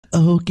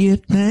Oh,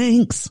 give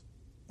thanks.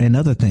 And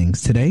other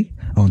things today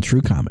on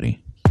True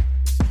Comedy.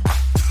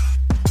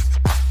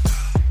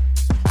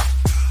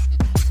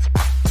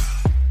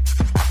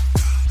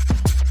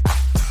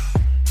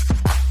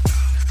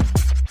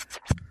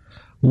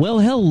 Well,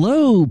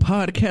 hello,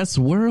 podcast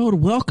world.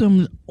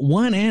 Welcome,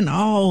 one and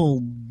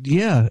all.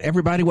 Yeah,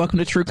 everybody, welcome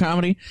to True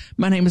Comedy.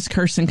 My name is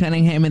Kirsten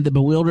Cunningham, and the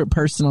bewildered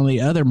person on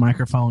the other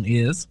microphone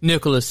is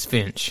Nicholas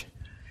Finch.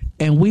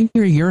 And we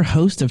are your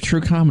host of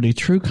True Comedy.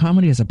 True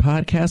Comedy is a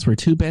podcast where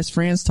two best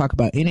friends talk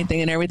about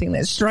anything and everything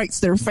that strikes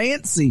their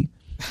fancy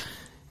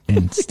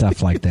and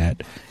stuff like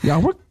that.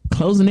 Y'all, we're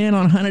closing in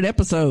on 100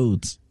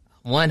 episodes.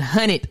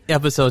 100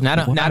 episodes,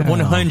 not 100,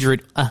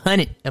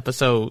 100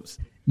 episodes.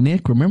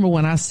 Nick, remember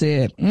when I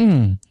said,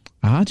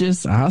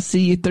 I'll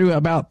see you through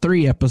about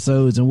 3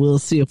 episodes and we'll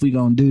see if we're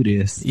going to do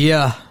this.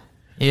 Yeah.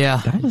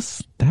 That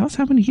was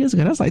how many years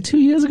ago? That was like 2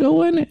 years ago,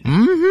 wasn't it?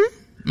 Mm-hmm.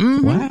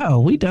 Wow,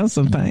 we done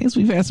some things.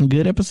 We've had some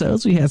good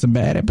episodes. We had some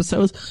bad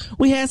episodes.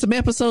 We had some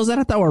episodes that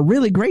I thought were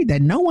really great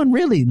that no one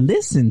really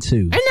listened to.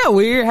 Isn't that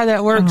weird how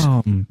that works?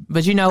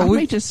 But you know, we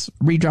may just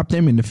redrop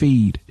them in the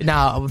feed.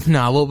 No.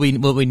 What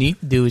we need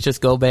to do is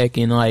just go back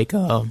and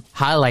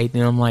highlight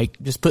them,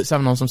 just put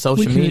something on some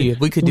social media.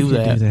 We could do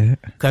that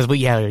because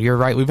you're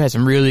right. We've had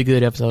some really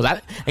good episodes.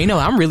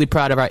 I'm really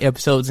proud of our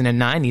episodes in the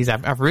 90s.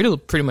 I've really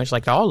pretty much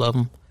liked all of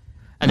them,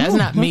 and that's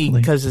not me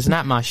because it's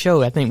not my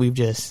show. I think we've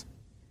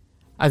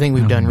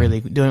done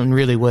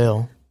really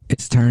well.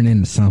 It's turned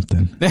into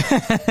something.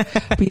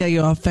 But yeah,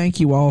 y'all, thank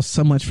you all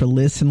so much for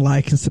listening,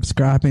 liking,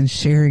 subscribing,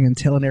 sharing, and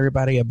telling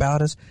everybody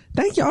about us.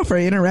 Thank y'all for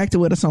interacting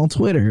with us on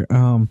Twitter.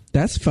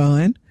 That's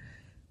fun.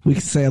 We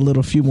can say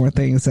a few more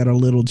things that are a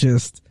little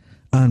just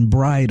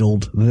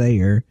unbridled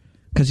there.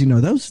 Because,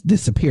 those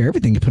disappear.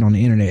 Everything you put on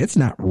the internet, it's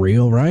not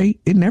real, right?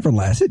 It never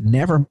lasts. It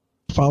never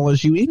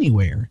follows you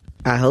anywhere.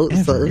 I hope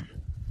so.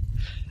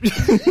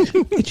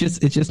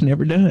 It just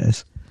never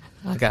does.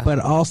 Okay. But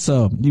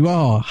also, you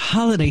all,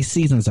 holiday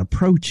season's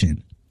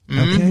approaching.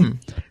 Okay,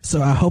 so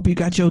I hope you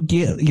got your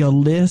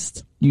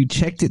list. You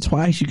checked it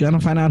twice. You're gonna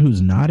find out who's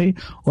naughty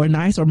or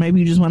nice, or maybe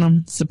you just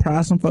want to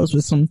surprise some folks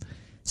with some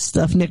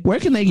stuff. Nick,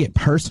 where can they get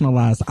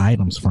personalized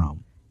items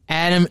from?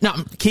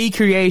 Key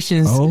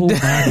Creations. Oh my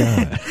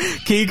God,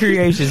 Key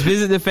Creations.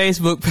 Visit the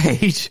Facebook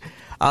page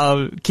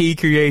of Key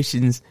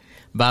Creations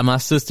by my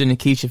sister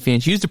Nikisha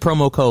Finch. Use the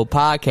promo code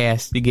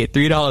podcast to get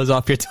 $3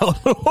 off your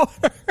total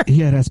order.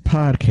 Yeah, that's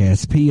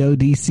podcast,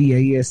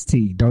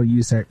 PODCAST. Don't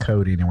use that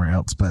code anywhere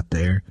else but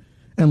there,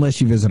 unless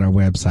you visit our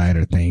website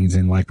or things.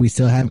 And we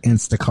still have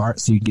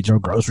Instacart, so you can get your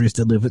groceries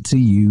delivered to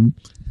you.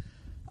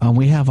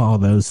 We have all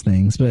those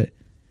things. But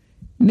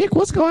Nick,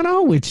 what's going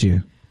on with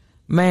you?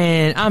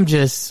 Man, I'm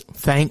just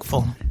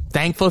thankful.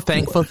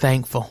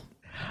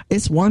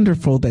 It's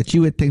wonderful that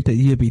you would think that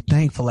you'd be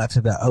thankful after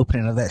the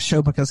opening of that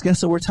show, because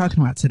guess what we're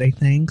talking about today?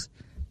 Things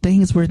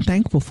we're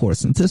thankful for,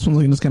 since this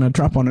one's going to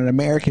drop on an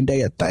American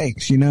Day of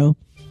Thanks, I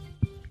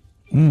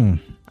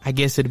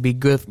guess it'd be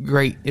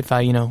great if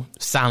I,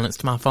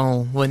 silenced my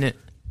phone, wouldn't it?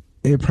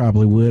 It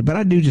probably would, but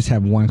I do just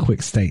have one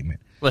quick statement.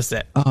 What's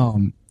that?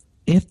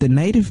 If the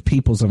native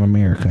peoples of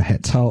America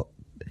had taught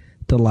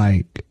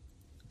the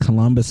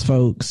Columbus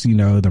folks,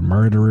 the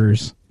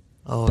murderers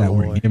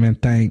were giving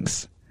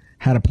thanks,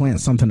 how to plant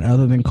something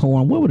other than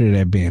corn, what would it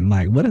have been?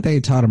 What if they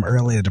taught them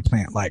earlier to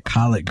plant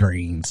collard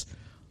greens,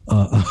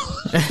 or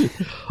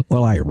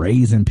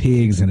raising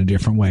pigs in a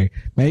different way?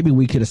 Maybe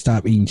we could have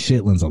stopped eating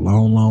chitlins a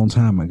long, long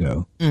time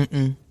ago.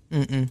 We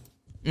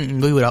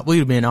would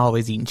have been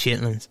always eating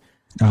chitlins.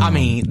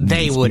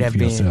 They would have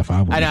been.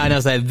 I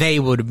know that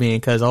they would have been,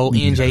 because old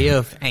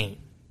NJF ain't.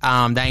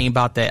 They ain't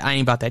about that. I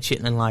ain't about that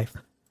chitlin life.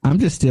 I'm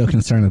just still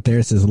concerned that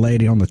there's this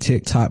lady on the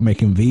TikTok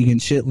making vegan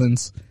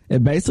chitlins.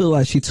 It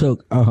basically she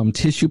took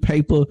tissue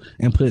paper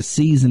and put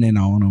seasoning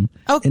on them,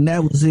 and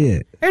that was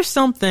it. There's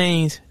some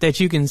things that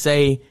you can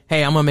say,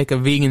 hey, I'm going to make a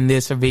vegan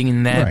this or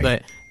vegan that,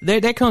 right.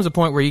 But there comes a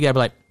point where you got to be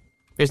like,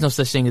 there's no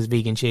such thing as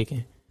vegan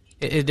chicken.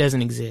 It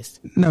doesn't exist.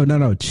 No,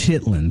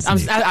 chitlins.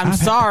 I'm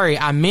sorry,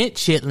 I meant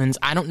chitlins.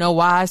 I don't know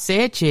why I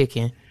said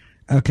chicken.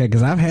 Okay,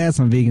 because I've had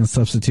some vegan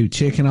substitute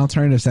chicken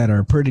alternatives that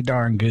are pretty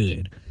darn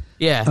good.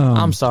 Yeah,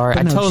 I'm sorry.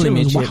 I totally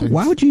meant chitlins.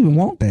 Why would you even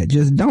want that?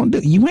 Just don't do.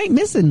 You ain't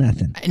missing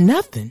nothing.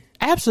 Nothing.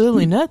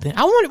 Absolutely nothing.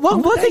 I want.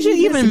 What could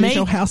you even make?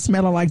 Your house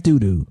smelling like doo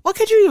doo. What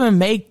could you even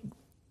make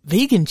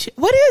vegan?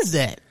 What is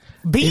that?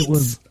 Beets? It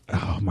was.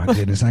 Oh my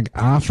goodness!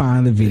 I'll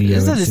find the video.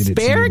 Is it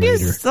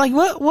asparagus? What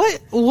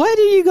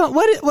are you going?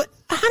 What?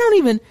 I don't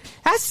even.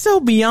 That's so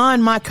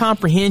beyond my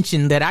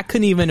comprehension that I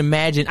couldn't even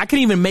imagine. I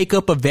couldn't even make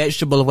up a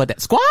vegetable of what that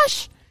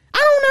squash.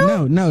 I don't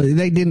know. No,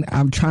 they didn't.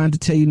 I'm trying to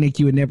tell you, Nick,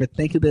 you would never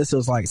think of this. It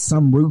was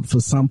some root for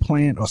some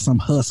plant or some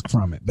husk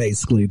from it,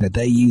 basically, that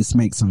they use to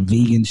make some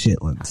vegan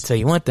chitlins. I'll tell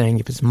you one thing,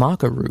 if it's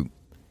maca root.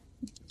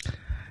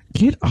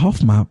 Get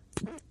off my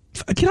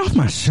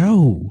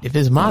show. If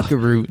it's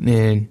maca root,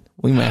 then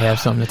we might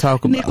have something to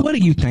talk about. Nick, what are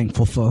you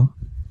thankful for?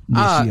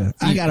 this year.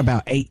 I got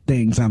about 8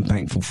 things I'm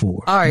thankful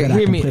for. All right,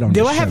 hear me.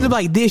 Do I have to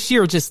like this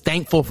year or just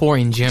thankful for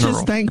in general?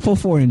 Just thankful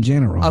for in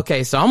general.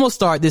 Okay, so I'm going to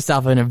start this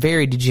off in a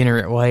very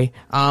degenerate way.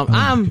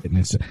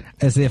 Goodness.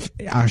 As if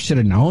I should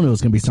have known it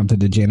was going to be something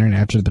degenerate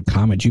after the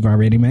comment you've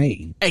already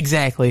made.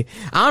 Exactly.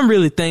 I'm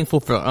really thankful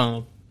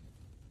for,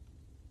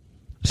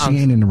 she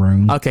ain't in the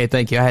room. Okay,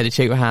 thank you. I had to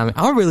check behind me.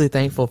 I'm really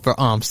thankful for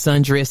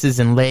sundresses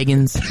and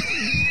leggings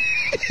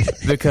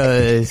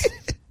because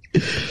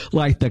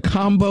like the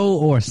combo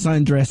or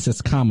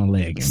sundresses, comma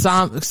leggings.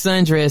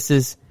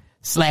 Sundresses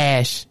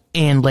 /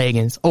 and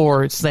leggings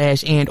or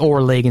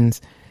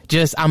leggings.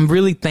 Just I'm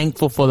really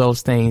thankful for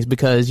those things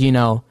because you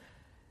know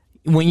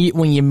when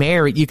you're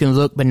married you can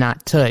look but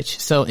not touch.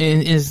 So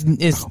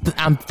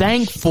I'm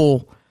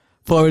thankful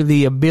for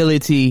the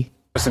ability.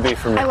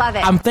 I love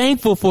it. I'm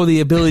thankful for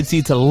the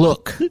ability to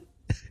look,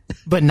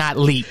 but not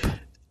leap.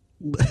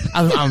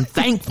 I'm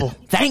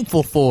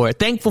thankful for it.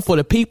 Thankful for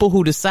the people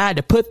who decide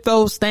to put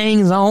those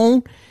things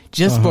on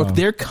just for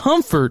their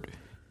comfort.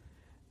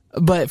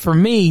 But for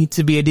me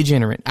to be a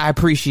degenerate, I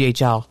appreciate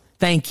y'all.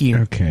 Thank you.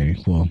 Okay.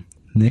 Well,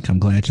 Nick, I'm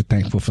glad you're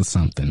thankful for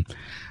something.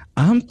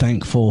 I'm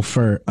thankful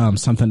for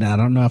something that I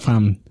don't know if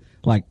I'm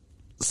like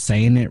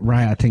saying it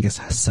right. I think it's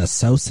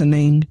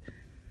Sesosoning.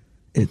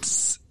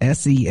 It's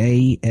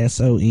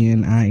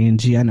Seasoning.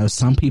 I know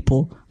some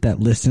people that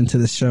listen to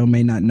the show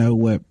may not know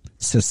what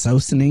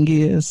Sesosoning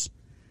is.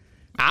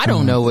 I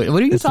don't know what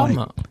are you talking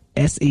about?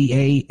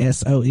 Seasoning.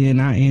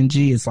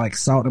 It's like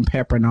salt and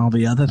pepper and all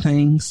the other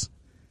things.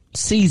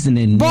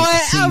 Seasoning. Boy,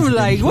 I'm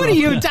like, what are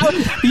you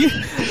talking?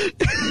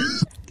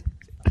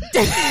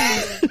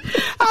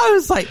 I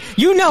was like,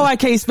 you know, I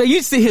can't spell.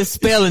 You see his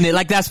spelling it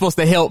like that's supposed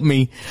to help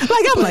me.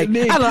 Like I'm like,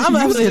 Nick, I'm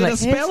like,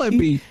 spelling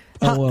bee.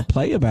 Oh, a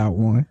play about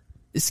one.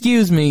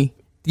 Excuse me.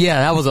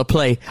 Yeah, that was a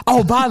play.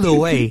 Oh, by the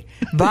way,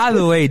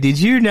 did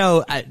you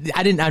know, I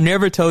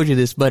never told you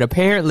this, but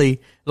apparently,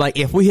 like,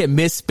 if we had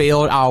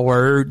misspelled our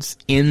words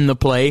in the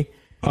play,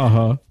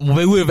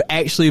 we would have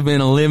actually been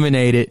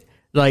eliminated.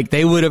 Like,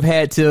 we would have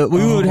had to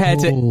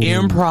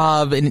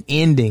improv an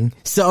ending.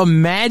 So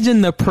imagine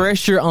the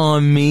pressure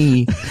on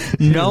me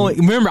knowing,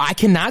 remember, I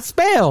cannot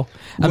spell.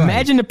 Right.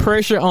 Imagine the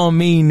pressure on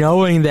me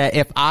knowing that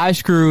if I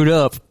screwed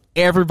up,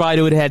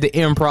 everybody would have had to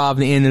improv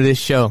the end of this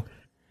show.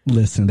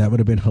 Listen, that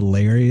would have been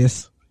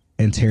hilarious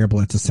and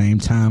terrible at the same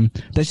time.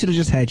 They should have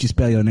just had you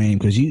spell your name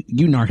because you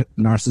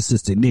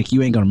narcissistic Nick.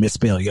 You ain't gonna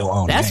misspell your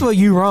own. That's name. what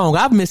you wrong.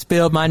 I've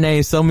misspelled my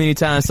name so many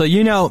times. So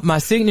you know my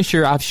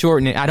signature. I've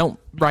shortened it. I don't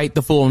write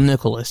the full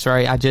Nicholas.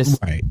 Right. I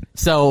just right.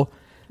 So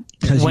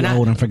because you're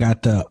old and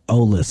forgot the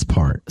Olis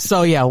part.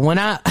 So yeah, when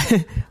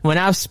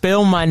I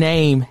spell my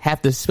name,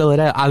 have to spell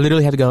it out. I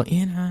literally have to go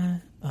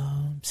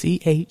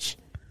NICH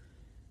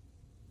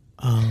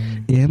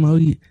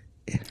MOU.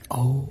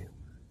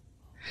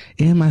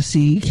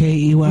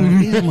 MICKEY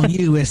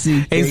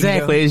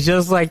Exactly. It's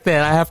just like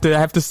that. I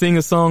have to sing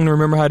a song to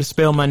remember how to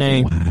spell my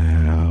name.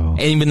 Wow.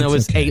 And even though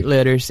it's 8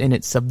 letters and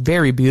it's a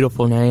very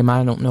beautiful name,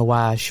 I don't know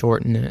why I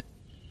shortened it.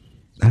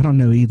 I don't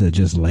know either.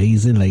 Just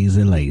lazy.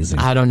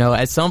 I don't know.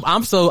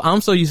 I'm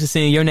so used to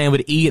seeing your name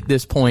with E at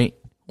this point.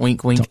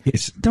 Wink, wink.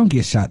 Don't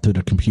get shot through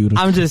the computer.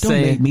 I'm just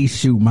saying. Don't make me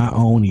shoot my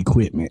own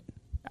equipment.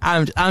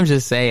 I'm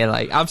just saying,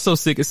 like, I'm so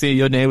sick of seeing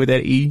your name with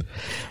that E.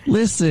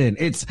 Listen,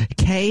 it's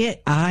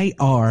KIRSTAN.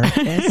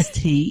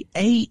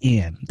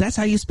 That's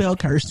how you spell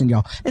Kirsten,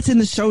 y'all. It's in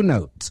the show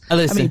notes.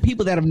 Listen, I mean,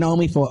 people that have known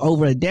me for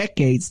over a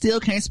decade still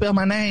can't spell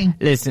my name.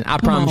 Listen, I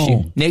promise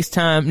you, next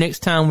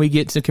time we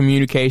get to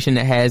communication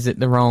that has it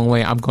the wrong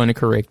way, I'm going to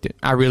correct it.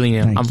 I really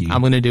am.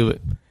 I'm going to do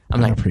it.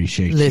 I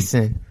appreciate you.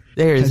 Listen.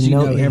 There is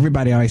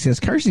everybody always says,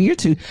 Kirsten, you're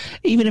too,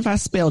 even if I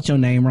spelled your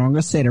name wrong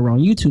or said it wrong,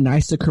 you too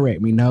nice to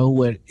correct me. No,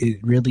 what it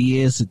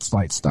really is, it's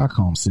like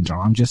Stockholm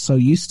Syndrome. I'm just so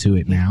used to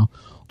it now.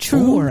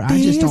 Or I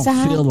just don't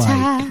feel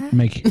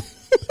like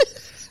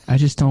I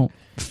just don't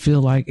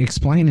feel like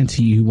explaining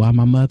to you why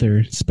my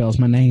mother spells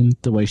my name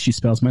the way she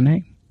spells my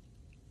name.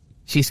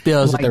 She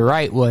spells it the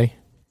right way.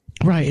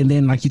 Right. And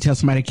then like you tell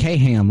somebody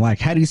K-ham, like,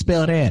 how do you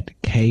spell that?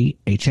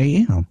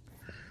 KHAM.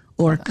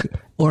 Or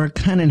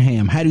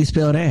Cunningham. How do you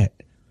spell that?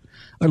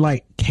 Or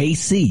like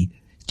KC,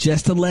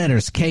 just the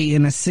letters K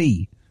and a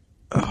C.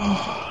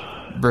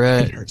 Oh,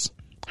 bruh, it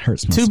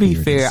hurts my To be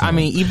spirit, fair, so. I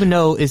mean, even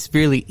though it's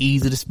really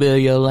easy to spell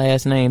your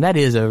last name, that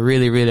is a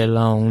really, really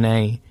long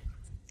name.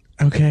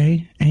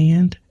 Okay,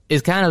 and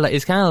it's kind of like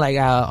how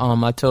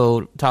I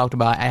talked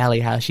about Allie,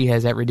 how she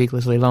has that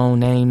ridiculously long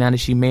name now that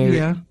she married.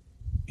 Yeah.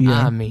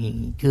 I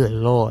mean, good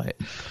Lord.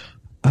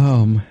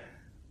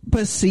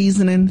 But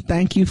seasoning,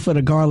 thank you for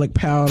the garlic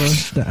powder,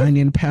 the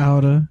onion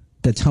powder,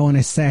 the Tony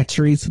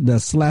Satcheries, the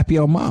Slap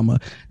Your Mama,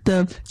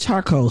 the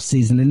charcoal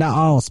seasoning, the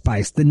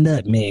allspice, the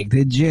nutmeg,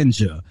 the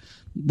ginger,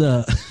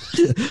 the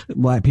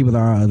black people,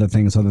 there are other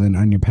things other than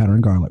onion powder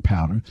and garlic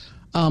powder.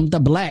 The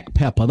black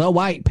pepper, the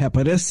white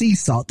pepper, the sea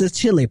salt, the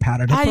chili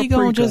powder, the paprika. How you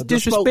gonna just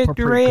disrespect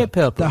the red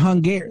pepper? The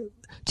Hungarian.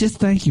 Just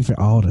thank you for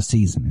all the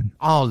seasoning.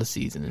 All the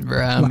seasoning,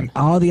 bro. Like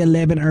all the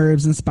 11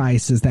 herbs and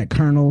spices that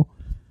Colonel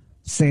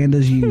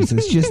Sanders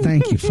uses. Just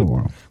thank you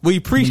for them. We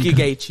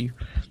appreciate you.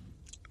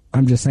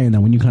 I'm just saying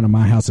that when you come to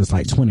my house, it's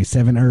like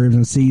 27 herbs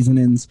and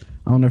seasonings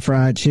on the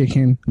fried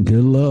chicken.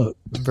 Good luck.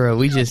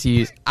 Bro, I just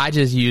used 3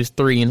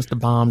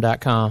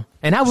 Instabomb.com.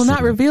 And I will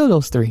not reveal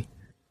those 3.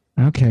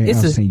 Okay,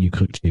 I've seen you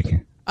cook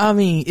chicken. I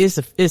mean, it's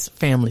a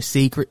family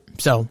secret.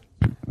 So,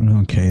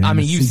 okay. I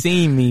mean, you've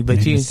seen me,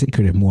 but you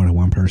secret if more than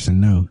one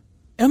person know.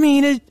 I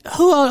mean,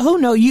 who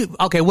know you?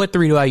 Okay, what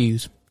 3 do I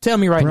use? Tell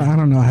me right now. I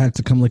don't know. I have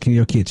to come look in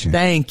your kitchen.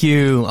 Thank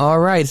you. All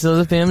right, so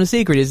the family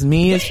secret is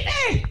me.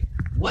 Hey,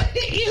 what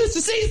did you use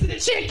to season the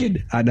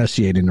chicken? I know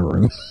she ain't in the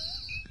room.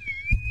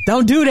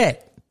 Don't do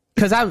that,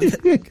 because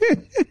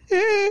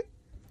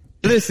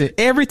listen.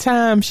 Every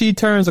time she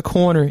turns a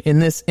corner in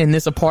this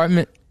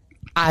apartment,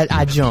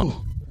 I jump.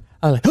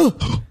 I'm like,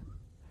 oh.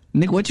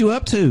 Nick, what you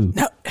up to?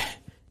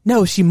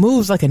 No, she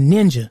moves like a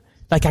ninja.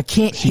 Like I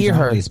can't hear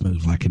her. She always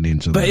moves like a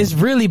ninja. But it's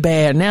really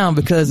bad now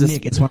because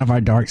Nick, it's one of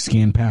our dark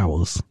skin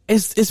powers.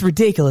 It's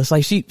ridiculous.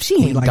 Like she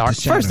ain't like dark.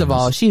 First of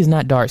all, she is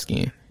not dark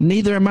skin.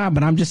 Neither am I.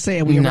 But I'm just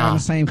saying we're around the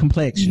same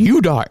complexion.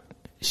 You dark.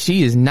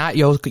 She is not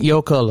your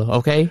color.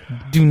 Okay.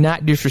 Do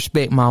not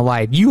disrespect my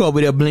wife. You over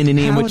there blending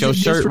in with your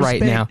shirt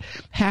right now.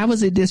 How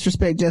is it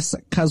disrespect just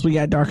because we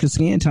got darker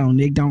skin tone?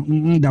 Nick,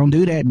 don't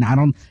do that. Not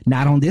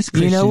on this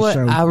Christian show. You know what?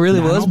 I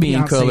really was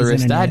being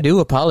colorist. I do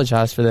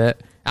apologize for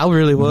that. I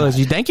really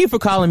was. Thank you for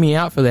calling me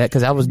out for that,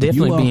 because I was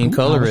definitely being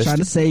colorist. I was trying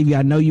to save you.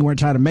 I know you weren't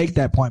trying to make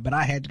that point, but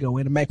I had to go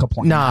in and make a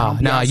point.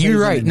 Nah, you're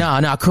right.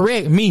 Nah,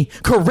 correct me.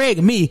 Okay.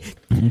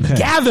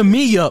 Gather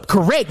me up.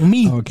 Correct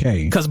me.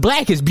 Okay. Because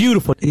black is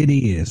beautiful. It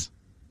is.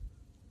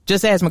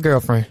 Just ask my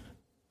girlfriend.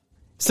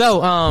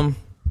 So,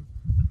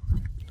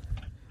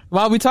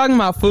 while we talking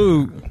about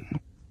food,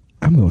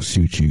 I'm gonna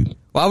shoot you.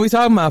 While we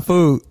talking about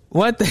food,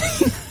 one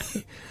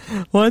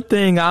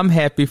thing I'm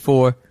happy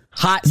for: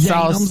 hot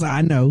sauce.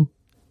 I know.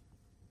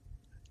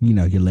 You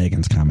know your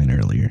leggings comment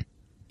earlier.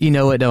 You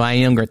know what though? I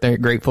am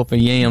grateful for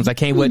yams. I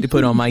can't wait to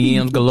put on my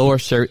Yams Galore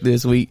shirt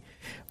this week.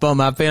 For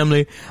my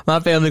family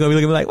gonna be looking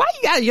at me like, why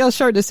you got your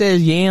shirt that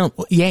says yam?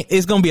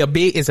 It's gonna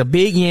be it's a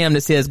big yam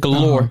that says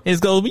galore. Uh-huh. It's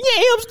gonna be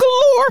yams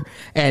galore.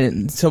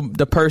 And so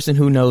the person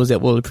who knows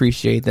that will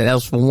appreciate that. That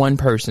was for one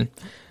person.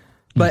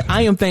 But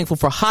I am thankful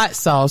for hot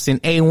sauce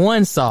and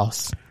A1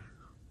 sauce,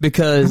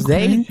 because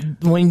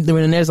when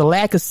there's a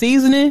lack of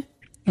seasoning,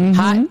 the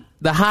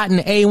hot and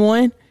the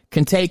A1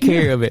 can take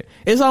care of it.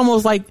 It's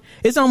almost like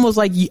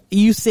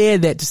you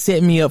said that to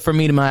set me up for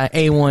me to my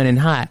A1 and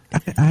hot.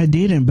 I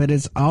didn't, but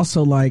it's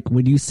also like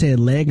when you said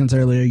leggings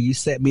earlier, you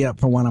set me up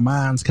for one of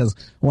mine, because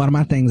one of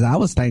my things I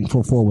was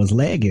thankful for was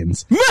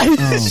leggings.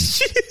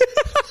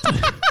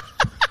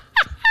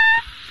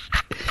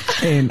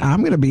 And I'm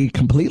going to be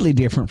completely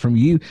different from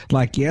you.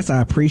 Like, yes,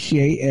 I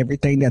appreciate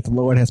everything that the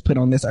Lord has put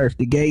on this earth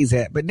to gaze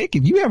at. But Nick,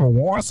 if you ever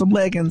worn some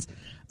leggings,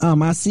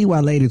 I see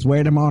why ladies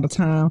wear them all the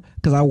time,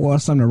 because I wore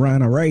some to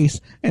run a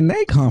race and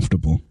they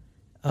comfortable.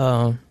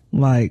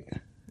 Like,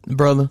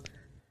 brother,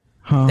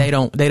 they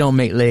don't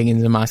make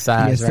leggings in my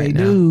size. Yes, right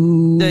now.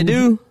 Do. They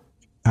do.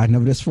 I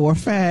know this for a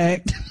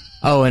fact.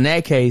 Oh, in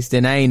that case,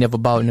 then I ain't never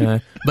bought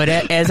none. But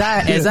as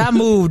I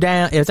move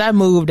down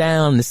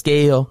the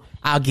scale,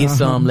 I'll get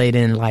some later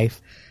in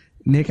life.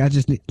 Nick, I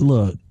just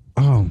look.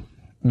 I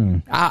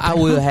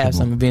will have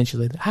some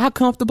eventually. How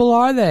comfortable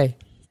are they?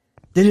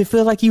 Did it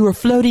feel like you were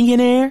floating in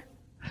air?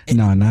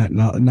 No,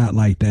 not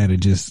like that.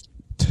 It just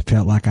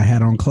felt like I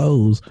had on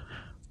clothes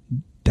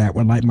that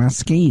were like my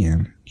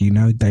skin. You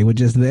know, they were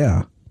just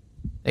there.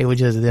 They were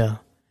just there.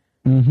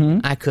 Mm-hmm.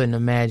 I couldn't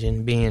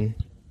imagine being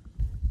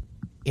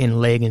in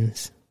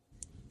leggings.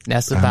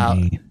 That's about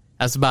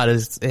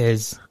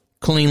as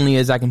cleanly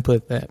as I can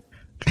put that.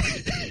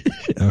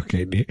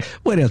 Okay, Nick.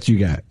 What else you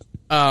got?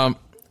 I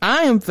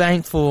am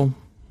thankful.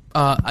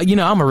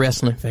 I'm a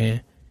wrestling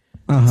fan.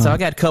 So I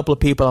got a couple of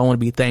people I want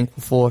to be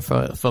thankful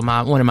for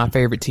one of my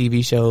favorite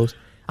TV shows.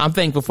 I'm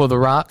thankful for The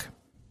Rock,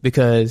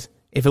 because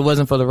if it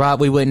wasn't for The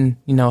Rock, we wouldn't,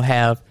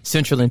 have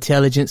Central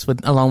Intelligence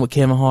along with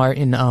Kevin Hart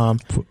and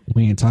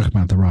we ain't talking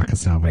about The Rock of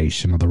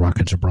Salvation or The Rock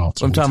of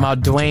Gibraltar. I'm talking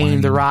about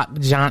Dwayne The Rock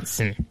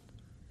Johnson.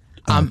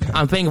 Okay.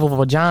 I'm thankful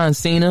for John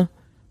Cena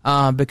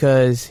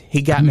because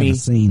he got me. I've never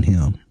seen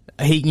him.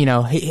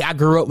 I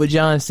grew up with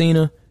John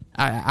Cena.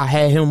 I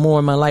had him more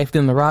in my life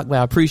than The Rock, but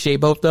I appreciate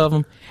both of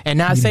them.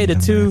 And I say the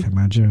two.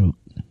 My joke.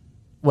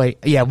 Wait,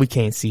 yeah, we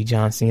can't see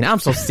John Cena. I'm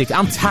so sick.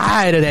 I'm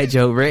tired of that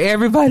joke, bro.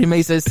 Everybody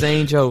makes that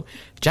same joke.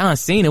 John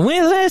Cena,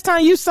 when's the last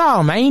time you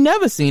saw him? I ain't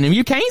never seen him.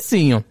 You can't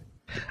see him.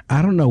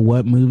 I don't know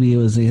what movie it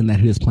was in that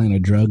he was playing a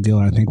drug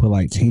dealer. I think with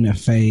like Tina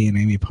Fey and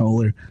Amy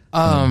Poehler.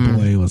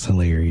 Boy, it was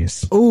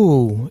hilarious.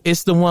 Ooh,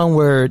 it's the one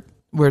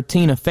where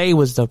Tina Fey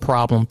was the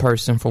problem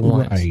person for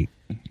once. Right.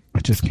 I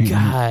just can't.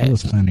 God. It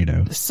was funny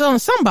though.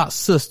 Something about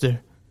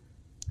Sister.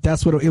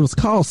 That's what it was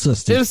called.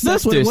 Sister. It was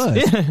Sisters. That's what it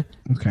was. Yeah.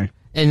 Okay.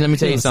 And let me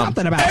tell you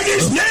something about. And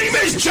his name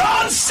is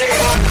John Cena.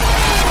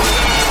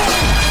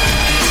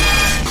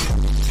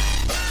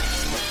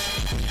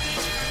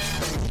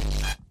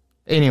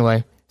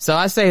 Anyway, so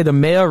I say the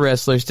male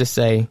wrestlers to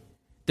say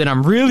that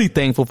I'm really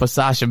thankful for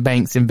Sasha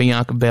Banks and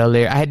Bianca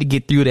Belair. I had to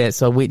get through that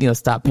so Whitney will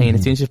stop paying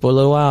attention for a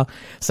little while,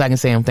 so I can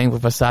say I'm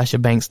thankful for Sasha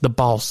Banks, the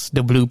boss,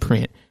 the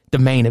blueprint, the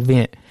main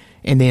event,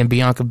 and then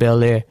Bianca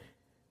Belair,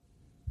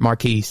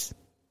 Marquise.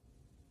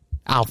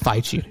 I'll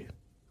fight you.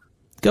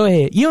 Go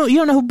ahead. You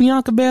don't know who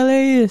Bianca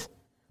Belair is?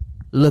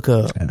 Look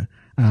up.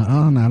 Not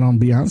on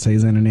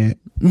Beyonce's internet.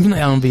 Not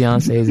on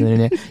Beyonce's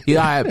internet.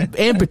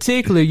 In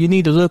particular, you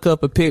need to look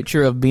up a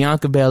picture of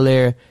Bianca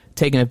Belair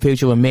taking a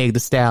picture with Meg Thee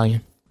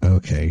Stallion.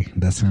 Okay,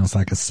 that sounds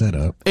like a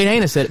setup. It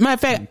ain't a setup. Matter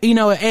of fact,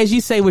 as you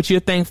say what you're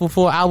thankful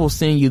for, I will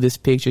send you this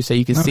picture so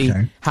you can see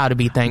how to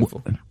be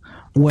thankful.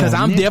 Because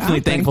I'm definitely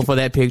thankful for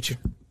that picture.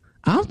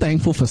 I'm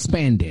thankful for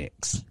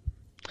spandex.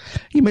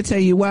 Let me tell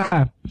you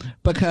why.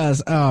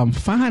 Because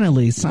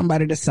finally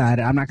somebody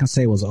decided, I'm not going to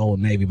say it was Old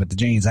Navy, but the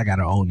jeans I got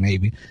are Old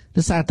Navy,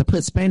 decided to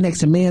put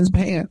spandex in men's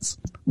pants.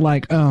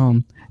 Like,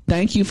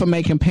 thank you for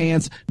making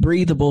pants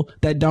breathable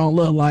that don't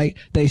look like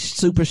they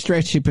super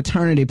stretchy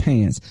paternity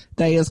pants.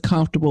 They is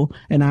comfortable,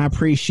 and I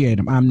appreciate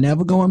them. I'm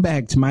never going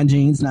back to my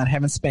jeans not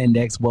having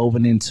spandex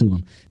woven into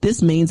them.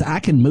 This means I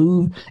can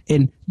move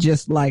and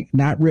just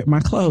not rip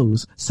my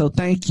clothes. So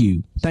thank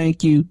you.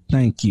 Thank you.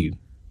 Thank you.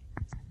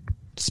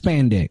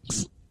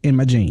 Spandex in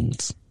my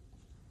jeans.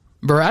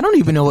 Bro, I don't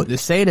even know what to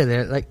say to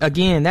that.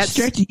 Again, that's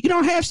stretchy. You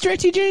don't have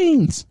stretchy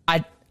jeans.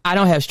 I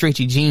don't have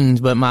stretchy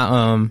jeans, but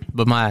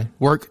my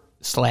work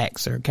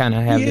slacks are kind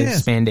of have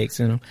this spandex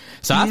in them.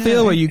 So I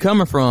feel where you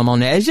coming from on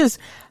that. It's just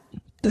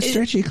the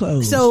stretchy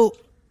clothes. So,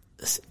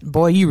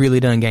 boy, you really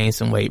done gained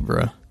some weight,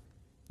 bro.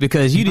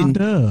 Because you didn't.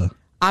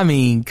 I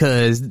mean,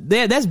 because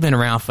that's been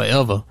around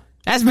forever.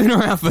 That's been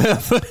around forever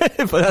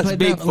for us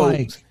big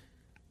folks.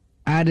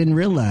 I didn't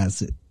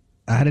realize it.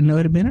 I didn't know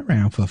it had been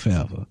around for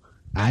forever.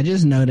 I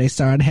just know they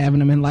started having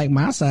them in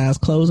my size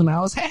clothes, and I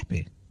was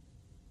happy.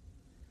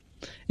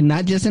 And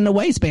not just in the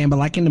waistband,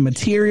 but in the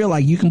material.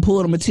 You can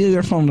pull the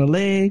material from the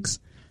legs,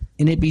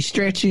 and it be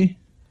stretchy.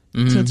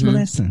 So it's a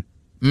blessing.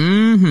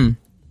 Mm-hmm.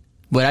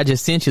 What I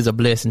just sent you is a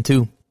blessing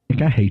too.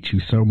 I hate you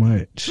so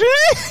much.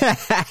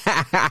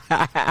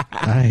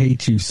 I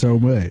hate you so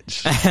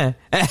much.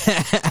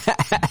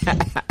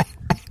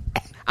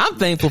 I'm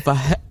thankful for.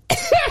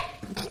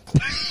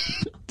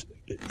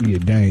 You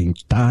dang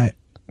thought.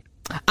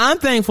 I'm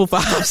thankful for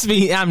high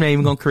speed. I'm not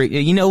even gonna create.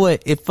 You know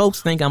what? If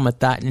folks think I'm a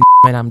thought, and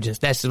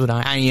that's just what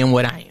I am.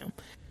 What I am,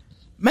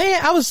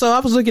 man. I was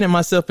looking at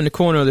myself in the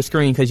corner of the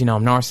screen because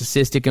I'm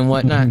narcissistic and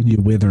whatnot.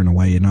 You're withering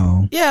away and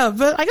all. Yeah,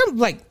 but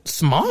I'm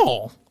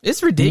small.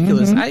 It's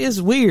ridiculous. It's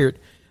weird.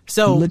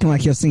 So you're looking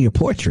like you're seeing your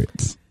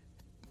portraits.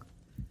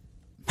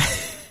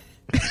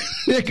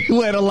 Wait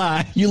a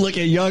lie. You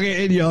looking younger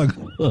and younger.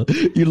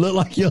 You look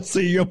like you'll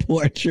see your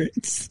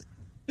portraits.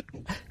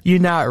 You're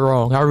not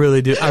wrong. I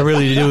really do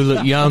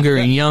look younger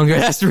and younger.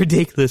 That's the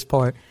ridiculous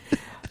part.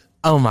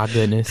 Oh my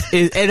goodness.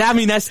 And I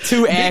mean, that's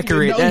too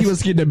accurate. He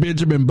was getting a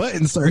Benjamin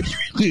Button surgery.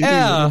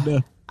 Yeah.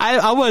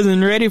 I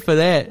wasn't ready for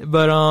that.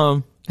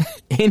 But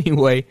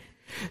anyway,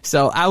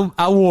 so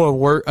I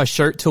wore a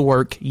shirt to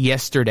work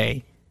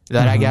yesterday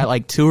that I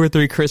got 2 or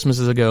 3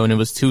 Christmases ago, and it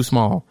was too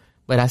small.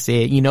 But I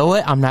said, you know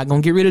what? I'm not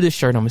going to get rid of this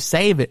shirt. I'm going to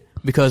save it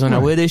because when I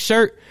wear this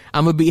shirt,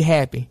 I'm going to be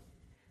happy.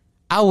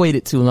 I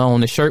waited too long.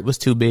 The shirt was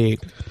too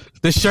big.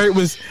 The shirt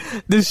was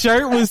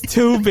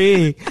too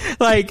big.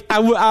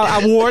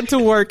 I wore it to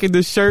work, and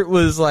the shirt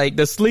was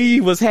the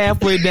sleeve was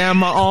halfway down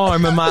my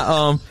arm, and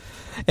my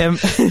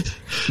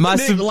why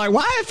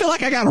I feel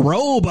like I got a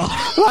robe on.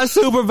 My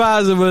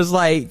supervisor was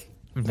like,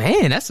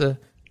 man, that's an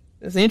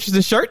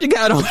interesting shirt you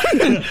got on.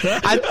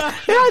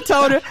 I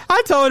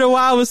told her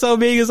why I was so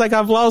big. It's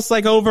I've lost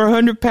over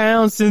 100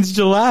 pounds since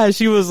July.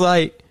 She was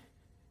like,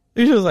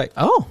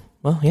 oh.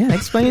 Well, yeah, that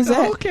explains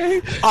that.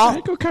 Okay.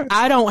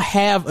 I don't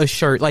have a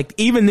shirt.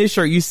 Even this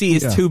shirt, you see,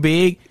 is too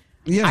big.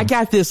 Yeah. I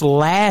got this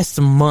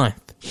last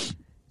month.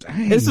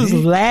 Dang, this was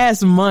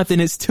last month,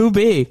 and it's too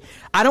big.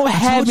 I don't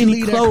have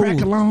any clothes. That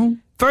crack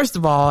alone. First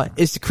of all,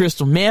 it's the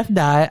crystal meth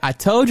diet. I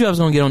told you I was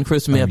going to get on the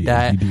crystal meth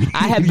diet.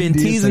 I have been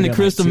teasing the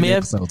crystal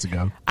meth.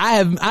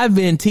 I've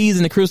been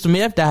teasing the crystal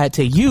meth diet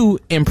to you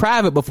in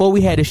private before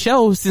we had a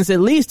show since at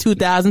least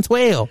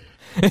 2012.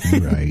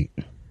 You're right.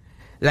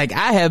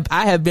 I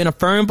have been a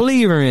firm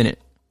believer in it.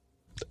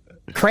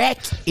 Crack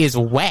is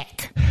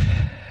whack.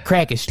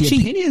 Crack is cheap. The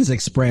opinions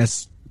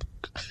expressed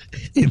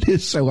in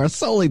this show are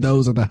solely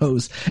those of the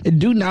host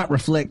and do not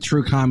reflect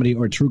True Comedy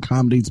or True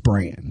Comedy's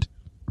brand.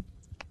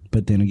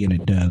 But then again,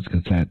 it does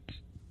because that's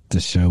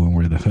the show and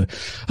we're the host.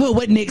 Oh,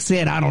 what Nick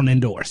said, I don't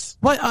endorse.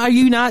 What, are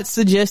you not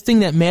suggesting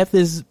that meth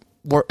is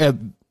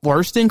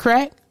worse than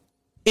crack?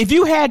 If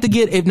you had to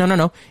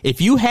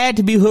if you had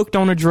to be hooked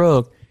on a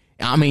drug,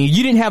 I mean,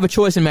 you didn't have a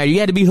choice in the matter.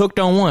 You had to be hooked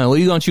on one. What are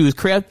you going to choose,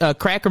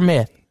 crack or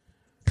meth?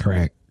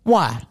 Crack.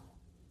 Why?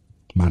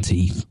 My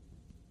teeth.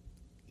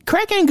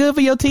 Crack ain't good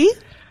for your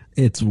teeth.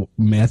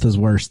 Meth is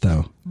worse,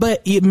 though.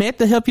 But meth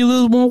to help you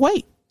lose more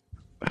weight.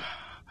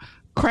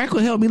 Crack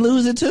will help me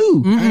lose it,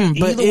 too.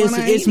 But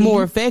it's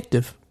more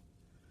effective.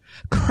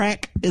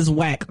 Crack is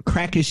whack.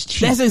 Crack is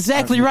cheap. That's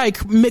exactly right.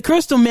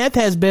 Crystal meth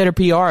has better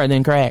PR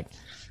than crack.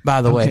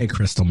 By the way. Okay,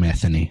 Crystal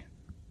Metheny.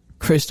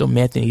 Crystal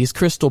Metheny. It's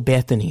Crystal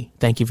Bethany.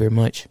 Thank you very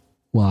much.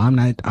 Well, I'm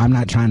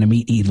not trying to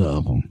meet either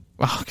of them.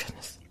 Oh,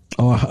 goodness.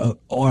 Or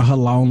her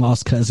long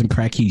lost cousin,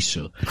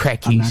 Crackisha.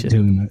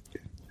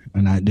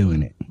 I'm not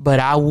doing it. But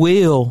I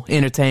will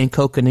entertain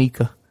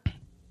Kokanika.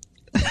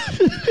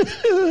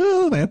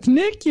 That's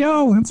Nick,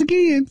 y'all, once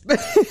again.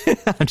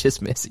 I'm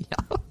just messing,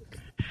 y'all.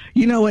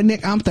 You know what,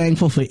 Nick? I'm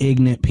thankful for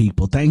ignorant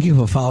people. Thank you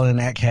for falling in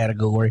that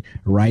category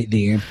right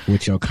then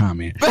with your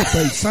comment. But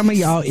some of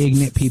y'all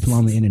ignorant people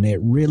on the internet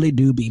really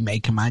do be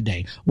making my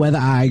day. Whether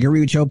I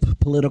agree with your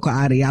political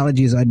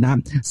ideologies or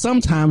not,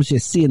 sometimes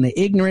just seeing the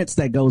ignorance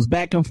that goes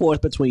back and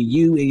forth between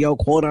you and your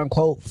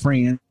quote-unquote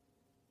friends,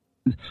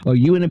 or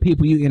you and the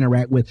people you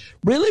interact with,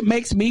 really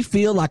makes me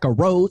feel like a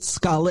Rhodes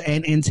Scholar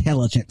and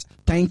intelligent.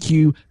 Thank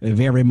you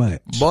very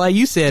much. Boy,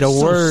 you said a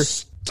word.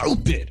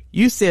 Stupid.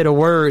 You said a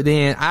word.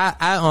 Then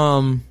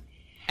I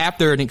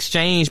after an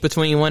exchange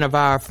between one of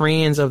our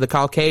friends of the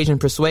Caucasian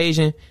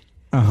persuasion,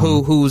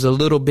 who's a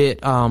little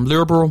bit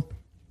liberal.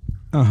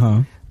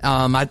 I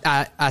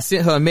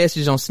sent her a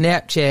message on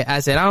Snapchat.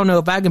 I said, I don't know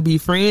if I can be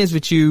friends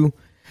with you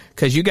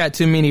because you got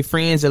too many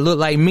friends that look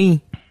like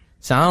me.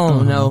 So I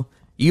don't know.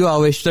 You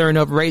always stirring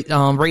up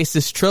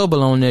racist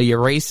trouble on there. You're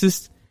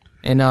racist.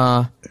 And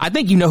I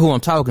think you know who I'm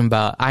talking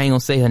about. I ain't gonna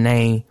say her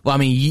name. Well, I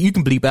mean, you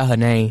can bleep out her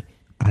name.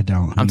 I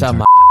don't. I'm talking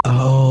about.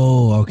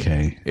 Oh,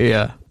 okay.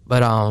 Yeah.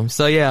 But,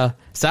 so yeah.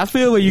 So I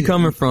feel where you're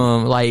coming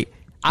from. Like,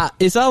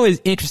 it's always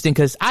interesting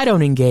because I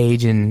don't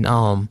engage in,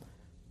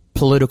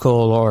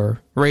 political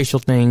or racial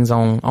things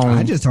on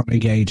I just don't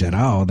engage at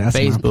all. That's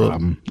Facebook. My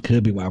problem.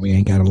 Could be why we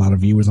ain't got a lot of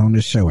viewers on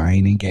this show. I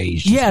ain't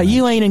engaged. Yeah,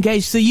 you ain't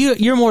engaged. So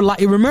you're more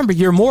like, remember,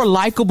 you're more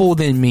likable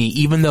than me,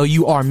 even though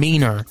you are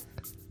meaner.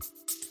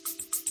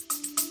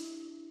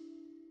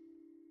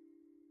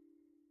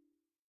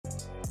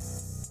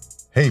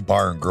 Hey,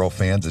 Bar and Grill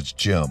fans, it's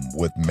Jim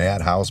with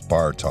Madhouse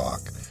Bar Talk,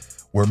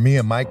 where me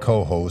and my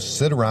co-hosts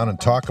sit around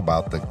and talk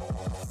about the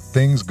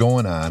things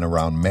going on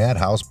around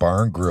Madhouse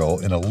Bar and Grill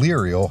in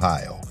Elyria,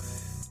 Ohio.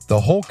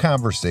 The whole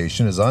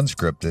conversation is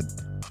unscripted,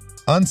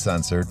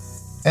 uncensored,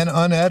 and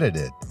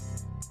unedited.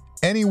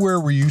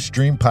 Anywhere where you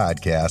stream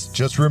podcasts,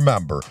 just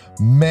remember,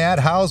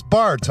 Madhouse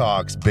Bar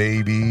Talks,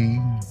 baby.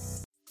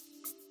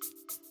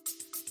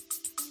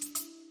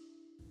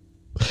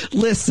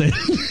 Listen,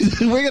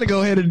 we're going to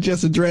go ahead and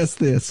just address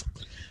this.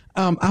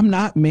 I'm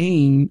not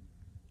mean,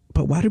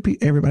 but why do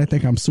everybody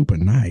think I'm super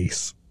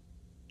nice?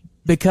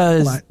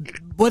 Because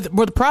what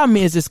the problem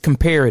is, it's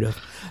comparative.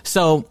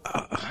 So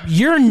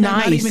you're nice.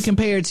 Not even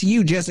compared to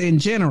you, just in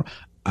general.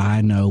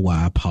 I know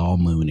why Paul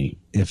Mooney.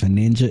 If a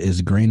ninja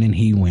is grinning,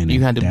 he winning.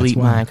 You had to bleep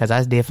mine because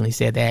I definitely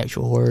said the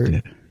actual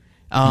word.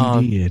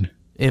 You did.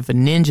 If a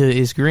ninja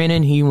is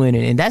grinning, he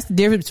winning. And that's the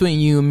difference between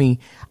you and me.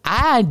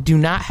 I do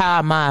not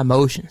hide my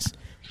emotions.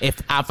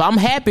 If I'm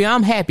happy,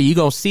 I'm happy. You're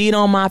going to see it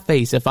on my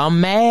face. If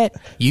I'm mad,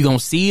 you're going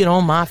to see it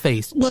on my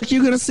face. Look,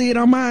 you're going to see it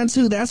on mine,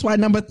 too. That's why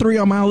number 3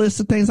 on my list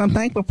of things I'm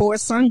thankful for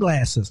is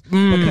sunglasses.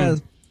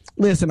 Because,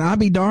 listen, I'll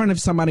be darned if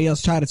somebody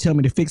else tried to tell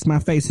me to fix my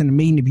face in the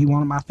meeting. If you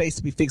wanted my face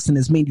to be fixed in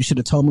this meeting, you should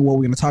have told me what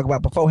we're going to talk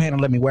about beforehand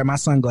and let me wear my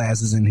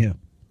sunglasses in here.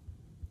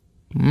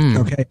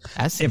 Okay?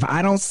 If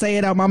I don't say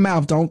it out my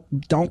mouth,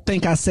 don't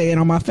think I say it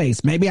on my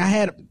face. Maybe I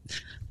had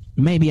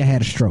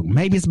a stroke.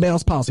 Maybe it's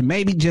Bell's palsy.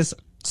 Maybe just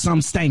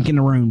some stank in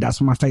the room. That's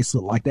why my face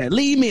look like that.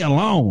 Leave me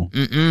alone.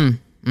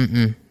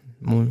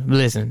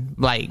 Listen,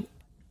 like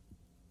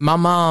my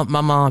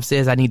mom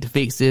says I need to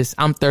fix this.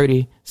 I'm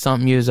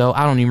 30-something years old.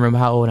 I don't even remember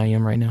how old I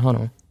am right now. Hold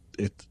on.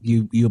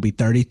 You'll be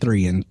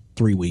 33 in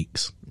 3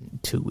 weeks.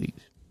 2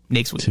 weeks.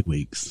 Next week. 2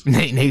 weeks.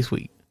 Next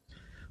week.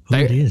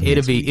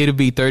 It'll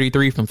be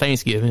 33 from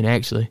Thanksgiving,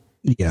 actually.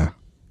 Yeah.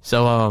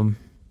 So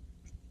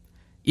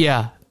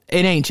yeah.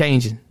 It ain't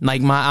changing.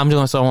 Like I'm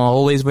doing so I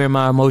always wear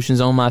my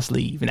emotions on my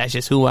sleeve, and that's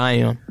just who I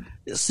am.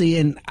 See,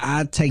 and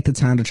I take the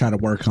time to try to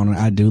work on it.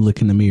 I do look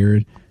in the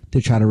mirror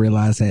to try to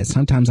realize that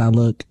sometimes I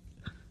look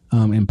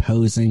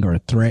imposing or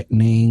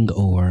threatening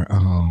or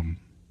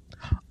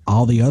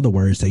all the other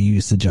words they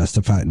use to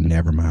justify it.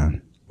 Never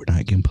mind. We're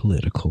not getting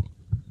political.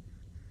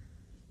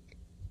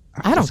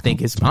 I don't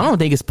think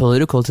it's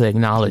political to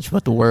acknowledge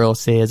what the world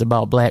says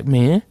about black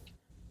men.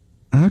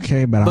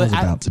 Okay, but I was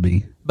about to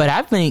be. But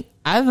I think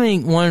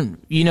one,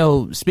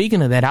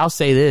 speaking of that, I'll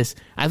say this.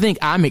 I think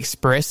I'm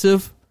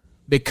expressive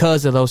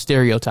because of those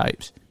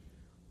stereotypes.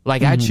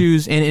 Like I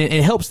choose, and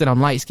it helps that I'm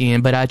light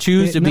skinned, but I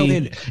choose to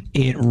be.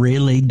 It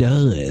really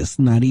does.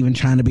 Not even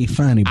trying to be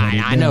funny, but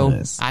I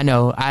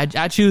know.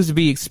 I choose to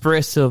be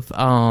expressive.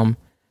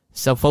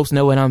 So folks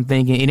know what I'm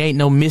thinking. It ain't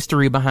no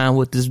mystery behind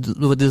what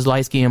this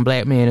light skinned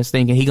black man is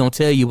thinking. He gonna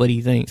tell you what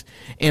he thinks,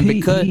 and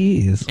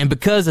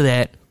because of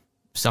that,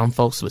 some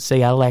folks would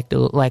say I lack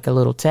a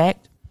little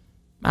tact.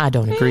 I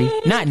don't agree.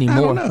 Not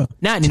anymore.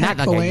 Not like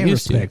I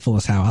used to. Respectful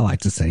is how I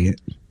like to say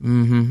it.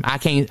 I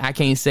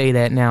can't say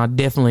that now. I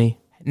definitely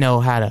know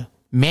how to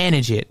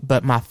manage it,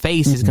 but my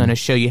face is going to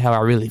show you how I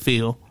really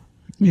feel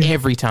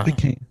every time.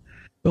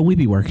 But we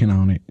be working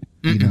on it.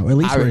 At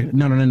least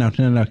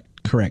no.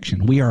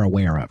 correction. We are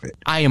aware of it.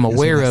 I am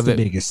aware that's of the it.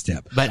 Biggest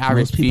step. But I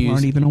Most refuse. people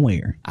aren't even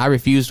aware. I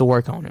refuse to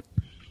work on it.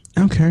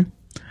 Okay.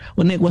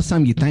 Well, Nick, what's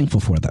something you're thankful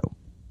for, though?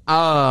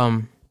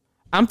 I'm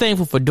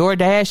thankful for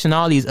DoorDash and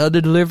all these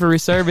other delivery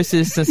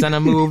services since I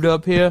moved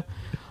up here.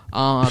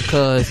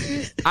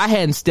 Cause I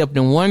hadn't stepped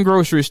in one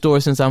grocery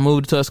store since I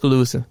moved to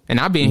Tuscaloosa, and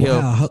I've been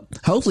here.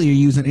 Hopefully you're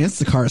using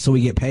Instacart so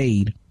we get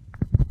paid.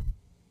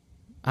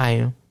 I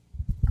am.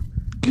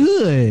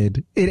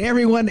 Good. And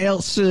everyone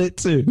else should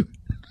too.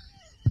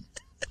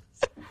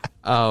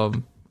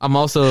 I'm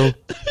also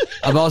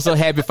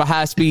happy for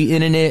high speed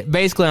internet.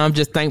 Basically, I'm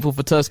just thankful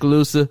for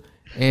Tuscaloosa.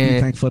 And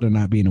I'm thankful to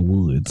not be in the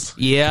woods.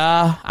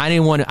 Yeah, I don't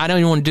even want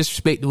to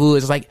disrespect the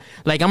woods. Like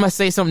I'm gonna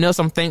say something else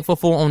I'm thankful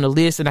for on the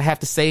list, and I have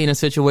to say in a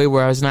situation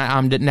where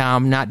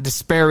I'm not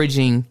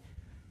disparaging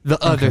the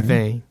other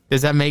thing.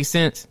 Does that make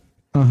sense?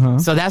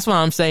 So that's why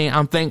I'm saying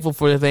I'm thankful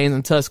for the things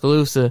in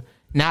Tuscaloosa,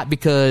 not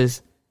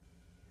because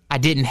I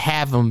didn't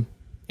have them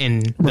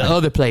in the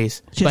other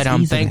place, but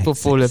I'm thankful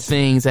for the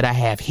things that I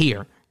have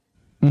here.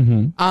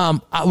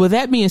 With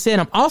that being said,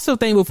 I'm also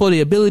thankful for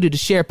the ability to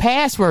share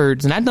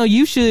passwords, and I know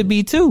you should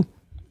be too.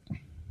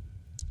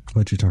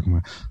 What you talking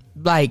about?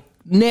 Like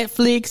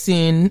Netflix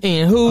and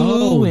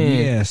Hulu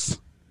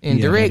and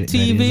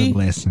DirecTV. That is a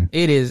blessing.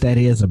 That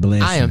is a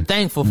blessing. I am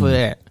thankful for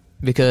that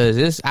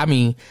because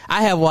I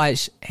have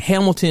watched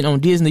Hamilton on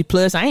Disney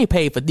Plus. I ain't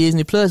paid for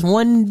Disney Plus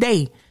one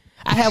day.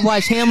 I have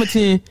watched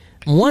Hamilton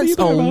once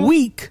a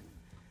week.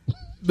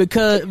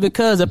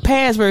 Because of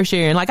password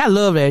sharing. Like, I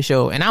love that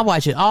show and I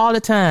watch it all the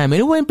time,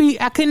 and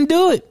I couldn't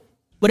do it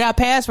without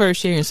password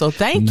sharing. So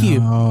thank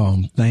you. Oh,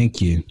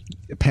 thank you.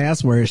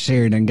 Password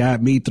sharing and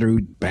got me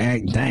through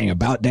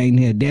about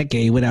near a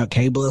decade without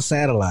cable or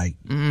satellite.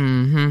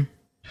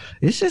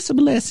 It's just a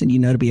blessing,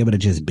 to be able to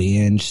just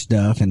binge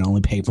stuff and only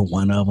pay for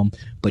one of them,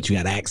 but you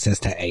got access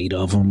to 8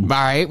 of them.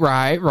 Right.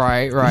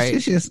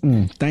 It's just,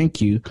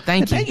 thank you.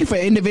 Thank you for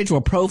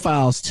individual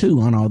profiles too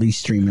on all these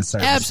streaming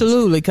services.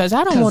 Absolutely, because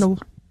I don't want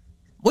to.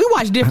 We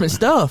watch different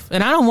stuff,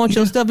 and I don't want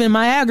your stuff in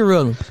my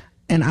algorithm.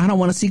 And I don't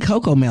want to see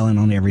Coco Melon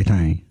on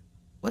everything.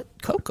 What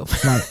Coco?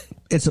 Like,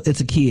 it's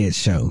a kids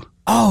show.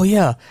 Oh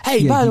yeah.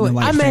 Hey, by the way,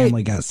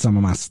 Family got some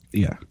of my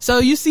So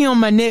you see on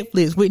my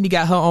Netflix, Whitney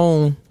got her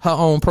own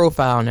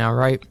profile now,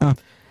 right?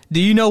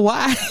 Do you know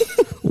why?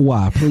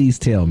 Why? Please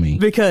tell me.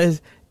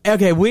 Because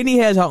Whitney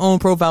has her own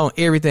profile on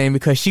everything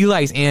because she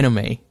likes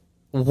anime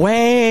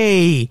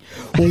way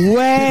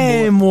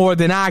more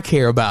than I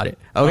care about it.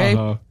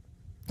 Okay,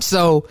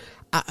 so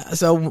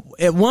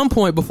at one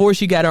point before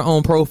she got her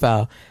own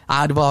profile,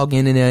 I'd log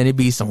in there and it'd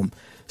be some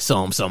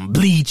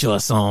Bleach or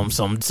some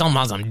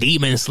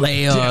Demon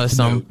Slayer or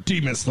some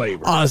Demon Slayer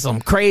or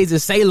some crazy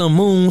Sailor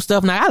Moon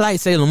stuff. Now I like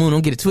Sailor Moon,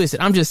 don't get it twisted.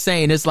 I'm just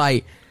saying it's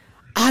like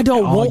I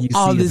don't want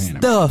all this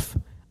stuff,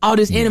 all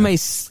this anime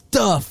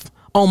stuff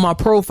on my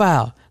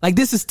profile. Like,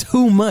 this is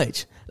too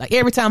much. Like,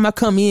 every time I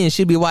come in,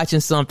 she'll be watching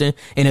something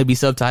and it'll be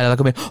subtitled.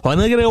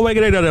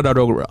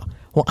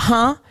 Well,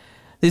 huh?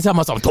 They're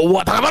talking about something.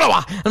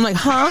 I'm like,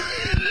 huh?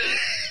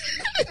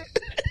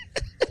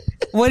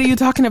 What are you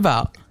talking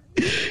about?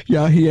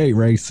 Y'all, he ain't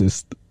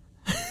racist.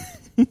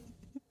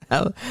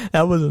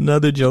 That was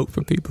another joke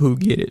for people who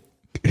get it.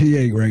 He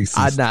ain't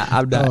racist.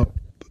 I'm not.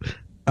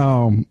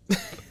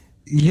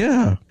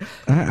 Yeah,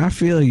 I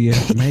feel you.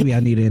 Maybe I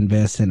need to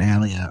invest in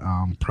Alia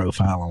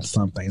profile on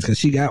some things because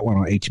she got one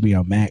on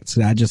HBO Max.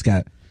 I just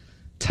got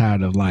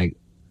tired of like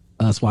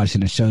us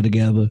watching the show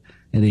together,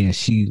 and then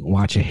she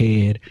watch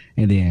ahead,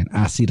 and then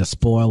I see the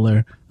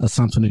spoiler or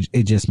something.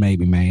 It just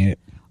made me mad.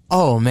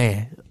 Oh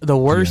man, the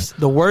worst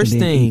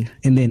thing.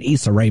 And then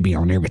Issa Rae be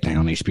on everything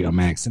on HBO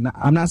Max, and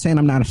I'm not saying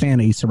I'm not a fan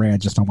of Issa Rae. I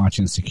just don't watch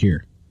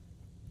Insecure.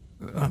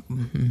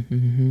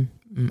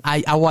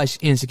 I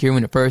watched Insecure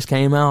when it first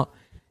came out.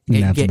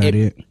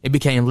 It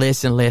became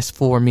less and less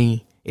for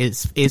me.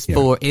 It's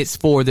for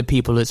the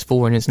people it's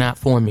for, and it's not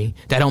for me.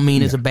 That don't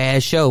mean it's a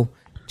bad show.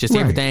 Just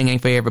everything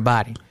ain't for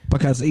everybody.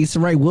 Because Issa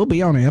Rae will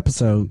be on an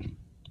episode.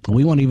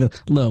 We won't even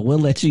look. We'll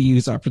let you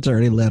use our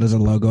fraternity letters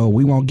and logo.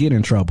 We won't get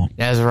in trouble.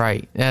 That's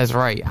right.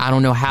 I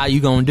don't know how you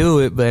gonna do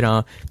it, but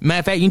matter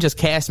of fact, you can just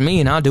cast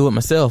me and I'll do it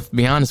myself.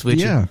 Be honest with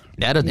you.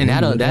 That'll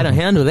handle that.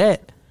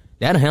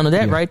 That'll handle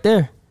that right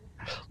there.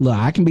 Look,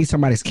 I can be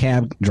somebody's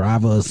cab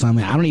driver or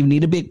something. I don't even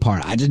need a big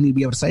part. I just need to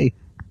be able to say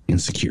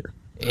Insecure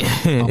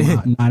on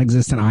my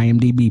non-existent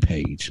IMDb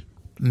page.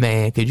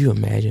 Man, could you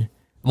imagine?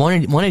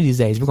 One of these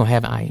days, we're going to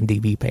have an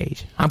IMDb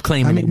page. I'm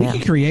claiming it now. We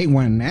can create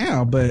one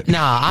now, but...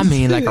 Nah, I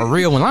mean like a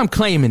real one. I'm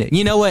claiming it.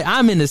 You know what?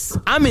 I'm in the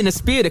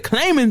spirit of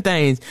claiming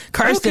things.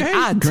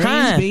 Kirsten,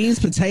 greens, beans,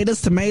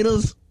 potatoes,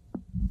 tomatoes.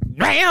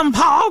 Ram,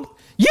 hog.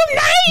 You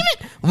name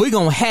it. We're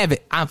going to have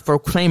it. I'm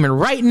proclaiming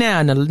right now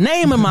in the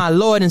name of my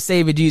Lord and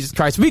Savior Jesus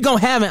Christ. We're going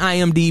to have an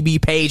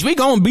IMDb page. We're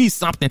going to be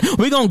something.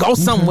 We're going to go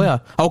somewhere.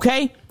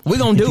 Okay? We're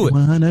going to do it. If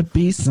you want to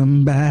be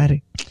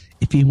somebody,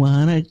 if you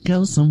want to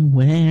go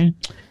somewhere,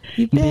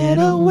 you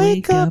better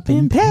wake up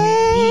and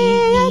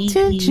pay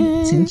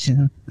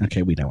attention.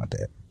 Okay, we done with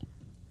that.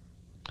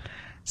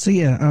 So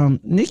yeah,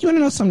 Nick, you want to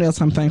know something else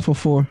I'm thankful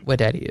for? What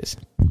that is?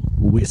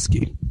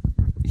 Whiskey.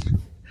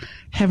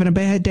 Having a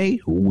bad day?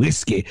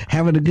 Whiskey.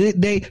 Having a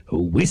good day?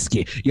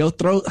 Whiskey. Your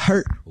throat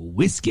hurt?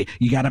 Whiskey.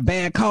 You got a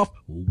bad cough?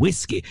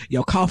 Whiskey.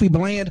 Your coffee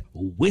bland?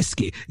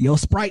 Whiskey. Your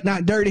Sprite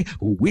not dirty?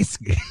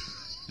 Whiskey.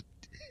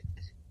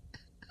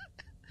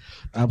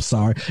 I'm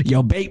sorry.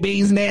 Your baked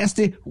beans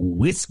nasty?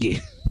 Whiskey.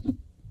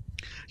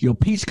 Your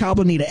peach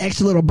cobbler need an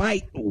extra little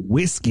bite?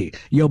 Whiskey.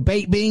 Your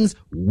baked beans?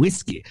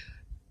 Whiskey.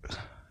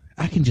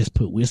 I can just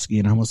put whiskey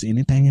in almost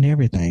anything and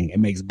everything. It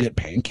makes good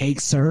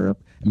pancake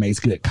syrup. It makes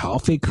good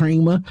coffee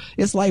creamer.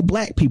 It's like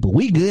black people.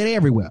 We good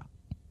everywhere.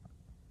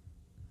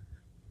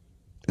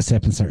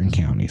 Except in certain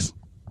counties.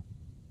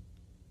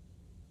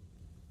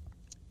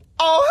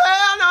 Oh,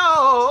 hell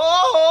no.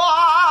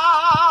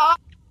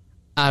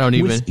 I don't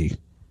even. Whiskey.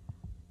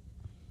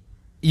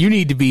 You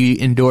need to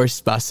be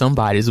endorsed by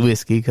somebody's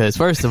whiskey because,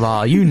 first of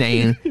all, you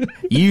made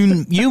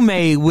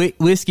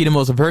whiskey the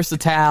most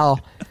versatile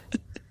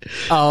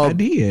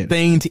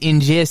thing to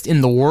ingest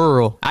in the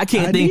world. I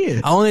can't think.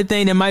 The only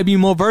thing that might be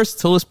more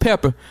versatile is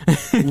pepper.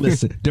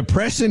 Listen,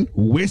 depression,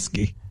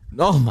 whiskey.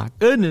 Oh my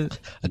goodness.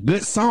 A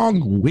good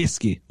song,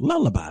 whiskey.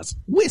 Lullabies,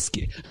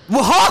 whiskey.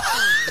 What?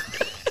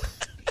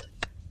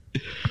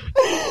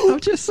 I'm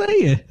just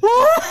saying.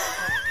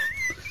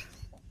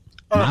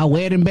 My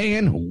wedding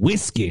band,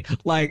 whiskey.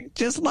 Like,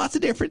 just lots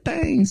of different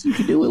things you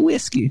can do with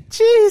whiskey.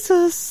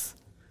 Jesus.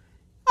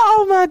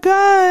 Oh my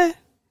God.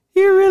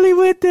 You really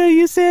went there.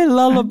 You said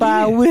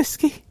lullaby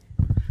whiskey.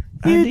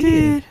 You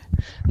did.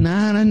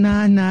 Na na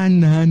na na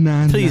na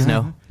na. Please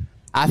no.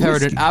 I've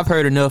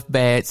heard enough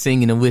bad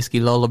singing a whiskey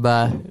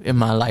lullaby in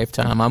my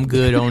lifetime. I'm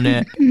good on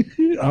that.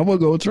 I'm gonna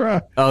go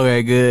try.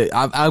 Okay, good.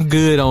 I'm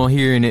good on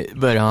hearing it,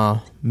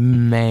 but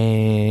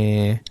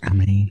man. I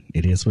mean,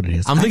 it is what it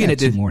is. I'm looking at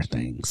two more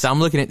things. So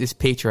I'm looking at this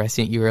picture I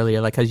sent you earlier,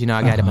 like, cause I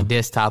got it on my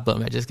desktop, but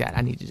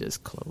I need to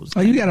just close.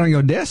 Oh, you got it on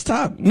your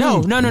desktop?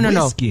 No. No.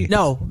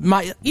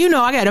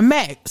 I got a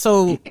Mac.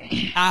 So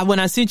when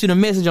I sent you the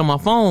message on my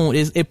phone,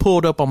 it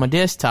pulled up on my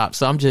desktop.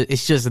 So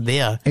it's just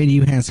there. And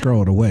you hadn't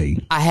scrolled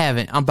away. I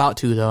haven't. I'm about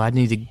to though. I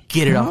need to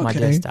get it off my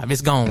desktop.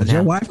 It's gone now.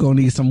 Your wife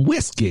gonna need some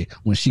whiskey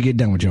when she get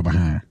done with your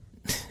behind.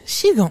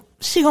 She gonna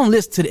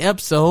listen to the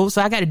episode,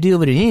 so I got to deal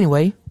with it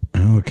anyway.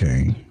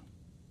 Okay.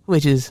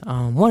 Which is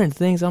one of the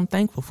things I'm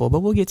thankful for,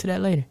 but we'll get to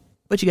that later.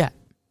 What you got?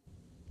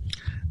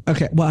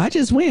 Okay. Well, I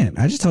just went.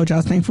 I just told you I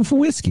was thankful for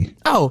whiskey.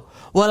 Oh,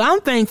 well,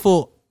 I'm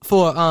thankful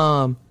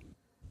for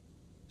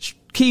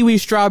kiwi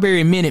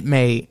strawberry Minute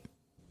Maid.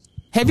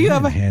 Have you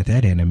ever had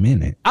that in a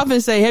minute? I've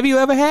been saying, have you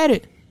ever had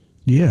it?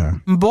 Yeah.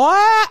 Boy,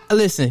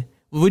 listen.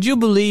 Would you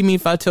believe me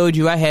if I told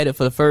you I had it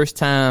for the first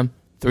time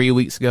 3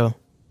 weeks ago?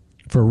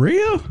 For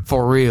real?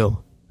 For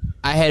real.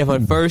 I had it for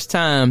the first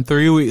time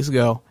 3 weeks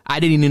ago. I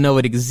didn't even know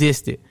it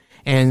existed.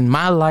 And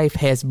my life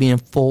has been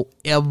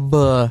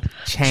forever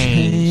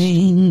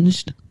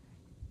changed.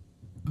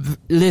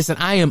 Listen,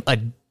 I am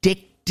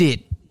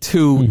addicted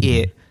to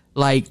it.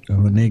 Like, oh,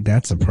 Nick,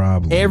 that's a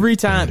problem. Every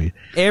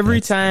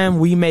time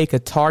we make a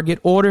Target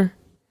order,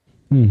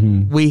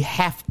 we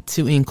have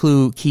to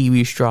include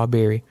kiwi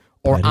strawberry,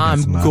 or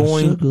I'm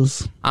going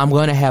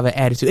to have an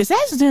attitude. It's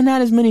actually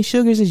not as many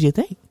sugars as you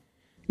think.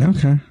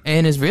 Okay.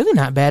 And it's really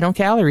not bad on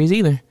calories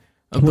either.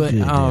 But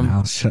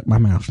I'll shut my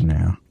mouth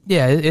now.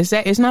 Yeah,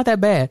 it's not that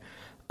bad.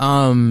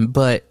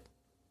 But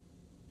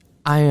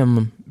I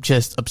am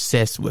just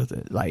obsessed with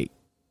it. Like,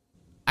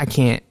 I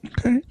can't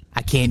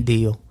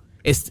deal.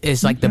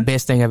 It's like the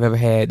best thing I've ever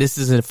had. This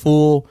is a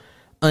full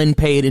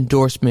unpaid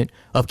endorsement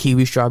of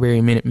Kiwi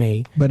Strawberry Minute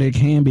Maid. But it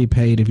can be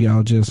paid if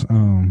y'all just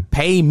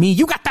pay me.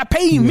 You got to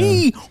pay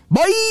me,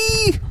 boy.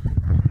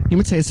 Let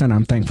me tell you something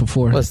I'm thankful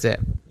for. What's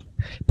that?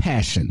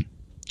 Passion.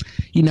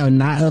 You know,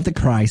 not of the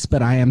Christ,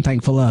 but I am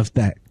thankful of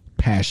that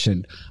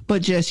passion.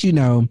 But just,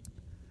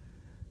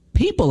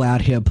 people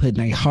out here putting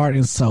their heart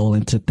and soul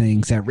into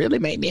things that really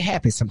make me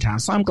happy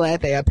sometimes. So I'm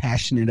glad they are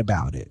passionate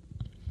about it.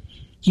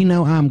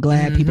 I'm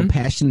glad people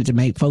passionate to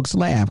make folks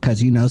laugh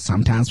because,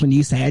 sometimes when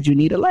you sad, you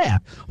need a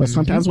laugh. Or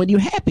sometimes when you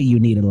happy, you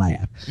need a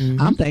laugh.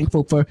 I'm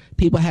thankful for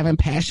people having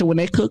passion when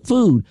they cook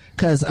food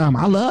because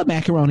I love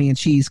macaroni and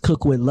cheese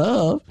cooked with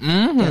love.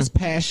 That's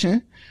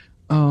passion.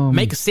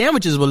 Make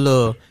sandwiches with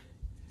love.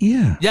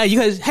 Yeah. Yeah,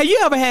 because have you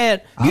ever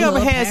had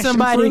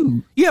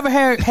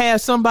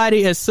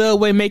somebody at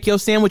Subway make your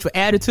sandwich with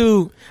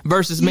attitude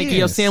versus making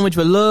your sandwich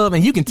with love,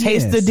 and you can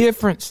taste the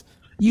difference?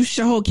 You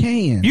sure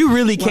can. You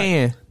really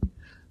can.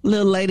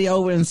 Little lady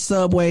over in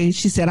Subway,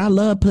 she said, I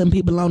love putting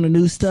people on the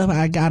new stuff.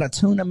 I got a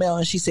tuna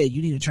melon. She said,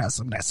 you need to try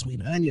some of that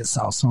sweet onion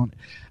sauce on it.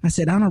 I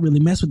said, I don't really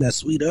mess with that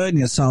sweet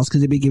onion sauce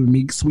because it be giving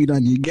me sweet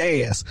onion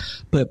gas.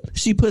 But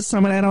she put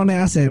some of that on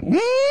there. I said,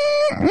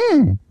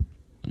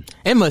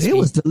 It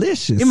was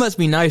delicious. It must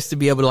be nice to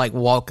be able to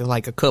walk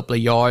a couple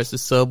of yards to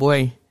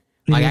Subway.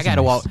 I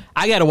gotta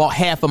walk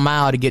half a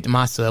mile to get to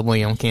my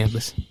Subway on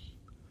campus.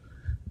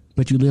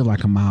 But you live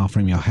like a mile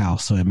from your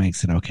house, so it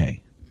makes it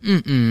okay.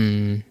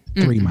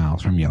 3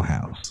 miles from your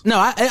house. No,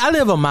 I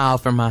live a mile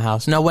from my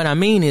house. No, what I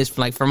mean is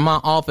like from my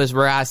office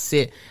where I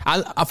sit.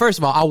 I first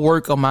of all, I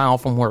work a mile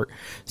from work,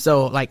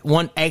 so like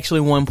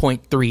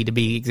 1.3 to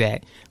be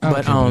exact. Okay,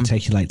 But it'll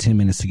take you like 10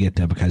 minutes to get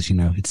there because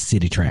it's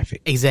city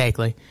traffic.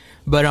 Exactly.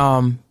 But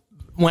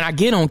when I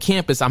get on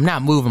campus, I'm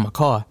not moving my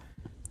car.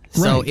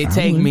 So it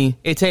take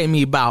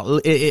me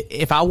about,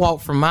 if I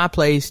walk from my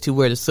place to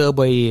where the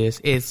subway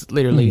is, it's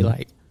literally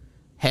like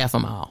half a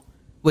mile,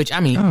 which I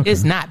mean,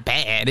 it's not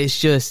bad. It's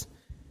just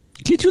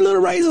get your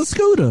little Razor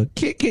scooter,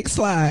 kick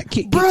slide.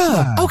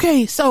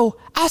 Okay, so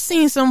I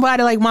seen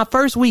somebody like my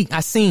first week.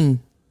 I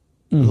seen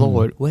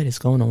Lord, what is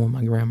going on with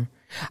my grammar?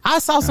 I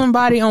saw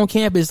somebody on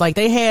campus like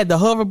they had the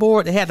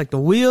hoverboard, they had like the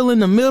wheel in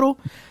the middle.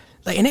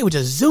 Like, and they were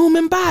just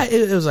zooming by.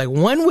 It was like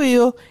one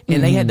wheel,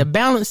 and they had to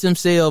balance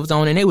themselves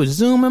on, and they were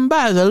zooming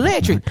by. It was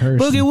electric.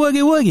 Boogie,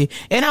 woogie, woogie.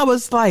 And I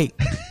was like,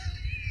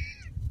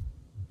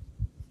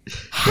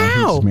 how?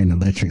 I just made an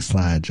electric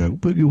slide joke.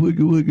 Boogie, woogie,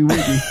 woogie,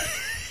 woogie.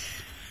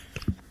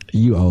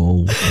 You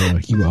old.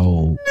 You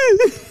old.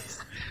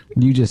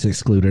 You just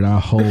excluded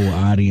our whole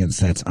audience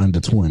that's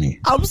under 20.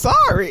 I'm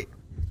sorry.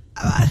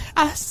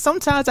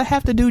 Sometimes I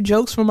have to do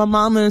jokes for my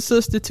mama and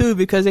sister too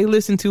because they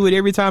listen to it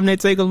every time they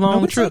take a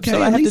long trip. Okay.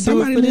 So I have to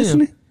do it for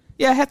them.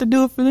 Yeah, I have to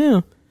do it for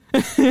them.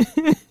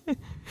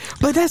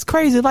 But that's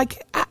crazy.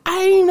 Like I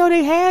didn't even know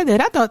they had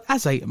that. I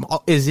was like,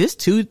 is this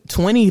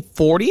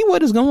 2040?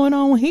 What is going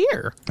on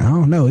here? I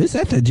don't know. Is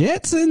that the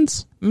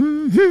Jetsons?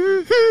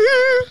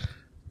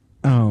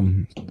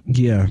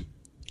 Yeah.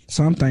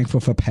 So I'm thankful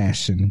for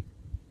passion.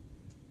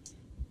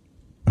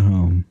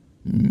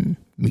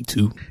 Me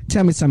too.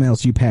 Tell me something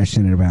else you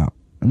passionate about.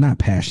 I'm not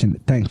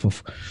passionate. Thankful.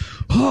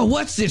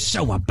 What's this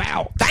show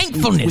about?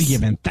 Thankfulness. We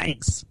giving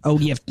thanks. Oh,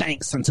 give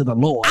thanks unto the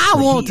Lord. I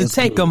want to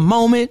take a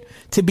moment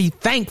to be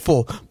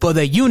thankful for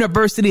the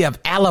University of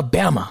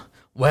Alabama,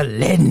 where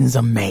legends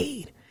are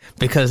made.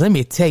 Because let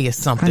me tell you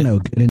something. I know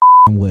good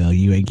and well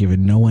you ain't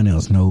giving no one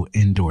else no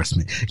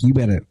endorsement. You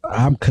better.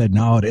 I'm cutting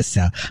all this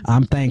out.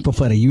 I'm thankful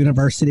for the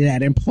university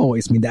that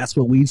employs me. That's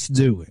what we's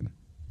doing.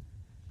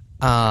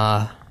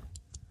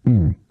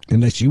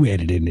 Unless you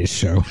edit in this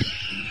show.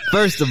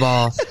 First of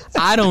all,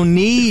 I don't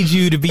need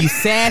you to be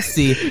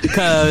sassy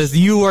because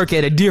you work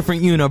at a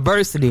different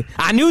university.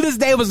 I knew this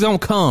day was going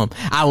to come.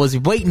 I was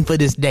waiting for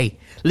this day.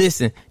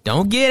 Listen,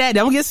 don't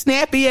get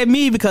snappy at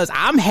me because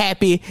I'm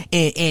happy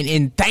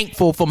and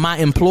thankful for my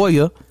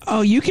employer.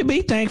 Oh, you can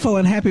be thankful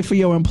and happy for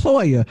your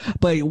employer,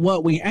 but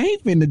what we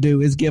ain't finna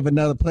do is give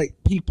another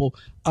people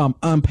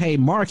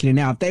unpaid marketing.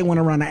 Now, if they want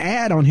to run an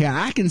ad on here,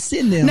 I can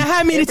send them. Now,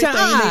 how many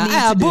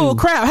times? Bull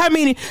crap. How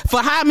many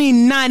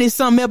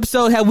 90-something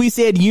episodes have we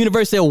said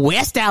University of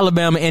West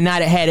Alabama and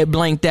not had it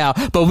blanked out?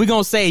 But we're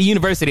gonna say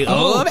University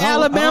of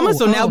Alabama.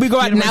 So now we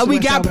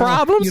got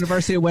problems.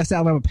 University of West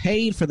Alabama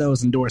paid for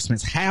those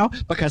endorsements. How?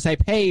 Because they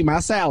paid my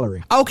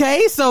salary.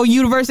 Okay, so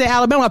University of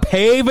Alabama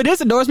paid for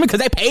this endorsement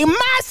because they paid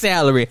my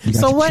salary.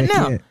 So what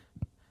now? Yet?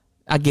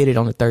 I get it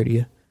on the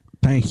 30th.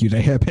 Thank you.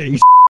 They have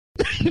paid.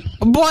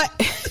 Boy,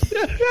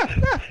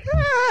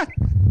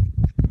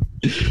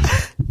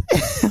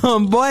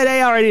 boy,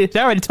 they already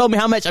told me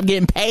how much I'm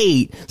getting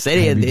paid.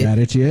 Say have you got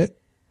it yet?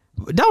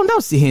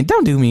 Don't sit here.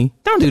 Don't do me.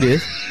 Don't do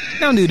this.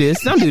 Don't do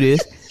this. Don't do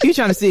this. You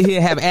trying to sit here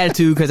and have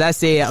attitude because I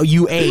said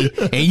UA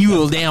and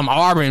you a damn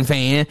Auburn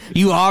fan.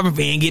 You Auburn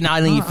fan getting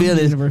all in your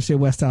feelings. University of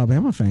West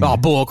Alabama fan. Oh,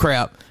 bull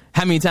crap.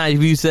 How many times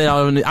have you said,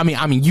 I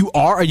mean, you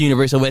are a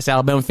University of West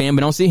Alabama fan,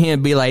 but don't sit here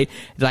and be like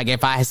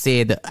if I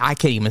said, I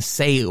can't even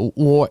say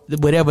war,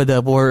 whatever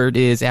the word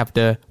is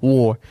after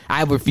war.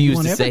 I refuse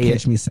to say it. You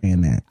catch me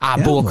saying that.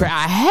 Bull crap.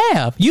 I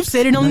have. You've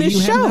said it on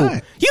this show.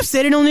 You've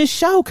said it on this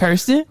show,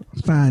 Kirsten.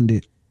 Find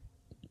it.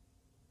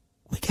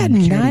 We got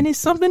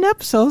 90-something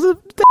episodes.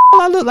 What the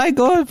I look like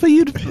going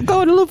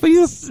to look for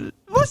you?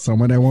 What?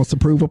 Someone that wants to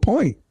prove a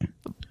point.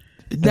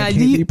 Now,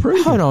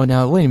 hold on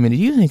now. Wait a minute.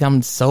 You think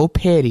I'm so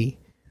petty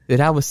that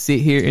I would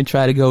sit here and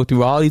try to go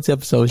through all these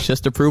episodes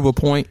just to prove a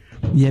point?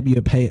 Yep,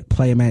 you play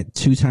them at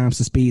 2 times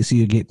the speed so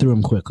you get through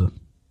them quicker.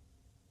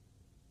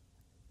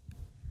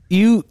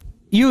 You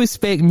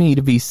expect me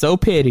to be so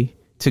petty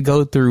to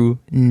go through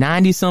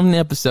 90-something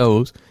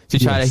episodes to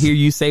try to hear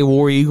you say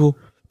War Eagle?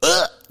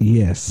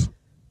 Yes.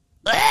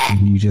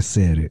 You just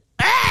said it.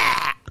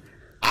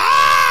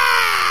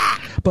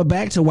 But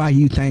back to why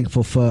you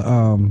thankful for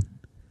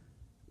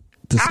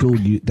the school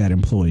that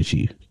employs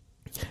you.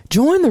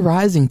 Join the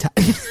Rising Tide.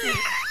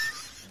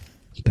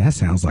 That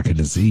sounds like a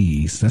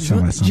disease. That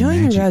sounds like some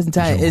Join magic. the Rising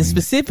Tide. And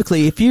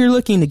specifically, if you're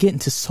looking to get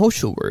into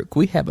social work,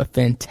 we have a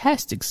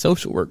fantastic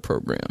social work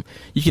program.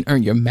 You can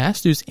earn your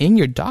master's and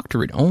your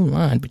doctorate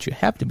online, but you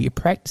have to be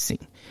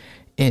practicing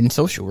in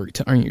social work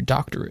to earn your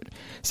doctorate.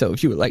 So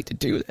if you would like to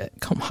do that,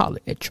 come holler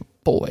at your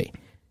boy.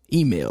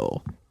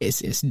 Email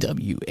ssw@ua.edu.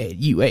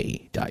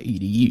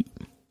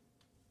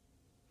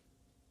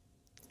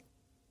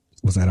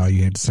 Was that all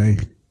you had to say?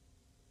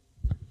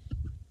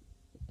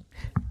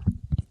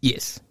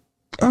 Yes.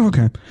 Oh,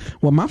 okay.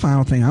 Well, my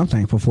final thing I'm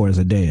thankful for is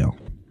Adele.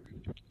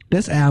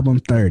 This album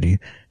 30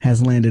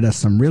 has landed us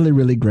some really,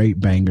 really great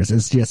bangers.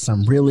 It's just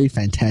some really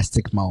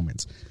fantastic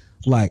moments.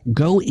 Like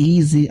Go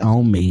Easy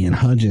on Me and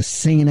her just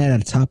singing that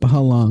at the top of her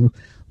lungs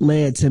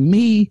led to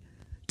me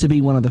to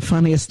be one of the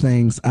funniest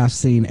things I've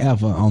seen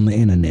ever on the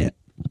internet.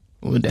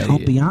 On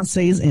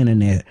Beyonce's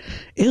internet,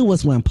 it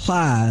was when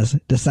Plies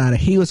decided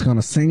he was going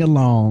to sing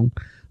along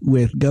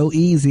with Go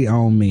Easy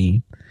on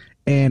Me.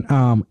 And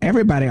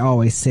everybody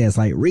always says,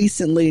 like,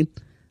 recently,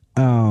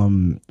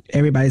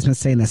 everybody's been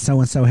saying that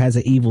so-and-so has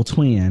an evil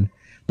twin.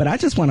 But I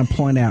just want to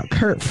point out,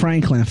 Kirk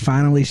Franklin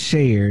finally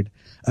shared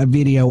a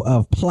video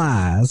of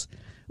Plies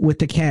with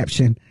the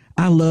caption,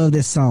 "I love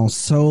this song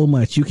so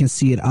much, you can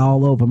see it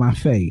all over my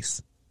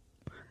face."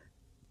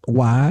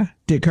 Why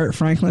did Kirk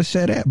Franklin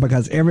share that?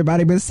 Because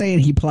everybody been saying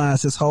he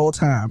Plies this whole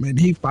time, and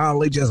he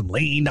finally just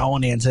leaned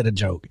on into the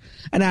joke.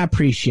 And I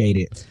appreciate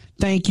it.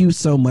 Thank you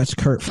so much,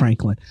 Kirk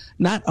Franklin.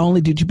 Not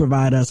only did you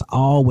provide us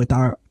all with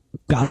our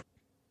gospel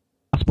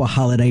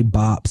holiday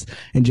bops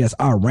and just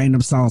our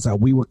random songs that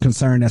we were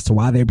concerned as to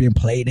why they're being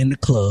played in the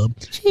club,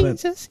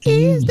 Jesus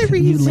is the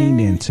reason you leaned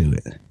into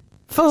it.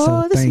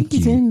 For the thank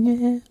season, you.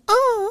 Yeah.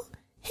 Oh,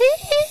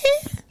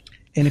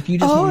 and if you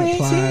just want to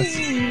Plies,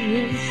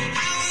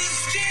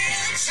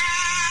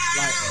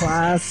 like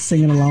Plies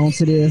singing along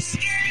to this,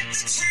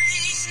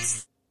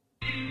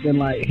 then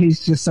like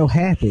he's just so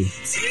happy.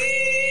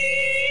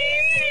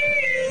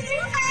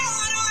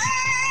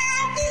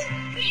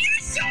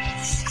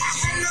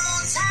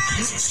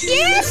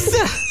 Yes,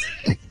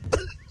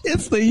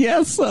 it's the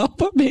yes sir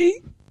for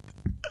me.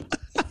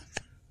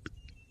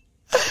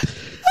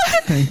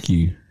 Thank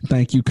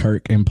you,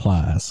 Kirk and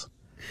Plies.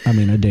 I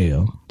mean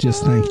Adele.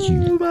 Just thank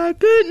you. Oh my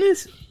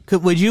goodness!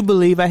 Would you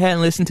believe I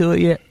hadn't listened to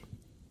it yet?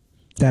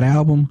 That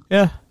album?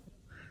 Yeah,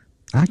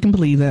 I can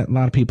believe that. A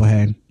lot of people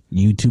had.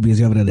 You too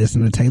busy over there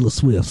listening to Taylor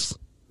Swift's.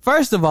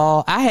 First of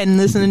all, I hadn't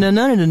listened to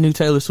none of the new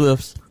Taylor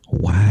Swifts.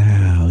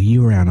 Wow,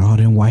 you around all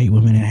them white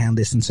women and hadn't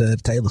listened to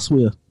Taylor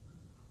Swift.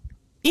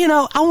 You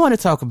know, I want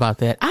to talk about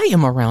that. I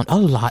am around a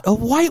lot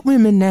of white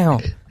women now.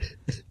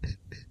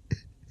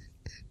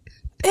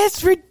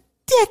 It's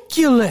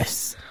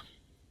ridiculous.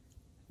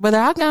 But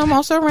I'm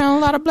also around a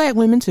lot of black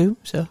women too.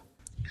 So,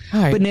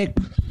 all right. But Nick,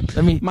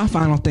 my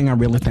final thing I'm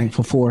really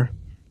thankful for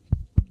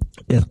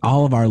is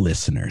all of our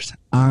listeners.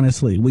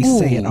 Honestly, we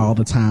say it all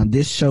the time.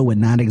 This show would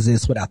not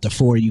exist without the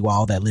four of you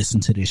all that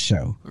listen to this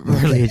show.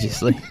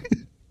 Religiously.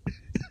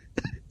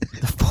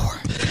 The four.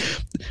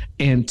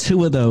 And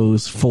two of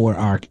those four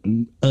are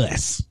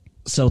us.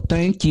 So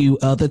thank you,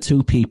 other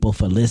two people,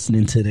 for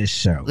listening to this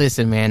show.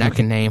 Listen, man, I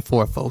can name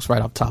 4 folks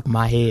right off the top of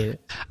my head.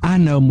 I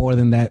know more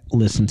than that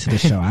listen to the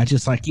show. I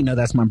just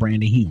that's my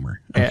brand of humor.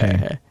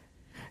 Okay.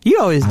 You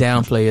always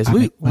downplay us.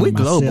 We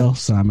global. Myself,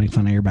 so I make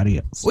fun of everybody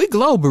else. We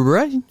global,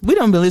 bro. We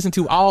done been listened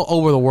to all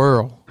over the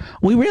world.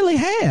 We really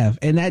have.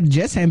 And that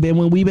just hasn't been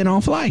when we've been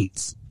on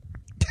flights.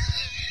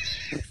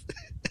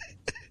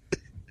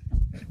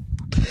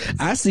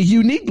 I see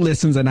unique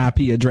listens and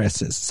IP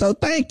addresses. So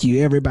thank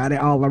you, everybody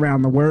all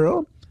around the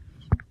world.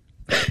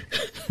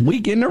 We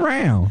getting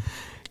around.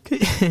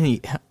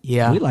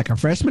 Yeah. We like a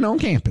freshman on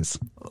campus.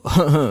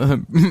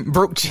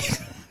 Broke chick.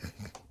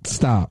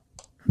 Stop.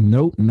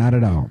 Nope, not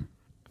at all.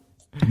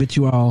 But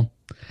you all,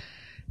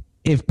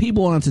 if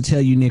people want to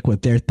tell you, Nick,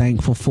 what they're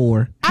thankful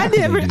for, I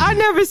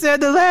never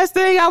said the last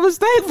thing I was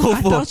thankful for.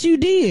 I thought you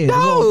did. No.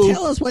 Well,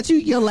 tell us what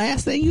your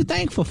last thing you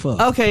thankful for.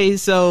 Okay,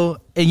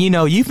 so, and you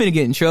finna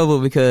get in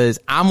trouble because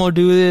I'm gonna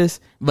do this,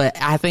 but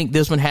I think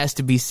this one has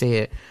to be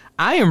said.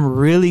 I am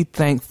really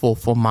thankful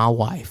for my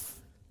wife.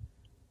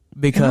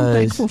 Because and I'm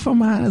thankful for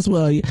mine as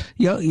well.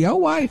 Your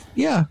wife,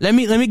 yeah. Let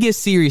me get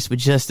serious for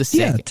just a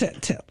second.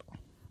 Yeah,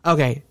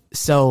 Okay,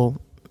 so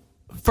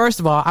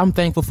first of all, I'm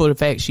thankful for the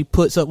fact she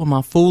puts up with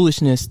my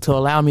foolishness to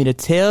allow me to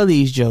tell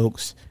these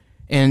jokes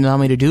and allow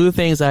me to do the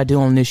things I do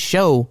on this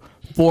show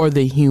for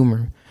the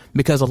humor,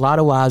 because a lot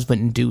of wives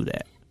wouldn't do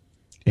that.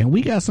 And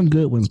we got some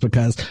good ones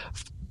because,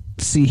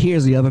 see,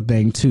 here's the other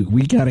thing too.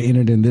 We got to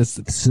enter in this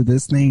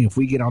thing. If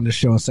we get on the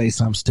show and say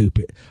something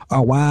stupid,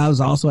 our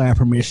wives also have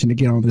permission to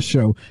get on the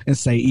show and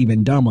say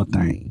even dumber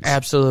things.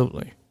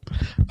 Absolutely.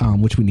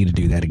 Which we need to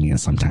do that again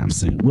sometime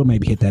soon. We'll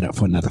maybe hit that up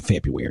for another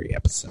February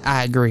episode.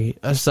 I agree.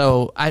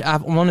 So I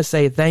want to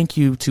say thank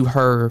you to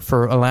her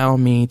for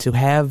allowing me to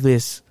have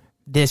this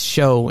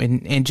show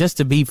and just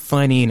to be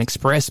funny and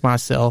express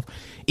myself,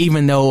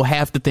 even though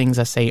half the things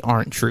I say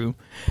aren't true.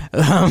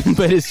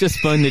 But it's just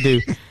fun to do.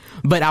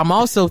 But I'm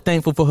also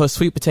thankful for her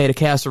sweet potato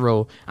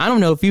casserole. I don't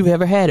know if you've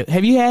ever had it.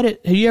 Have you had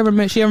it? Have you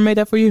ever she ever made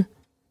that for you?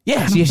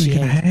 Yes, she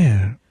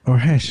has. Or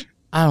has she?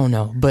 I don't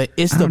know, but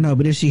I don't know,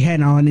 but if she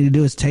hadn't, all I need to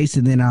do is taste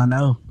it, then I'll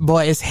know.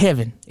 Boy, it's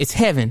heaven. It's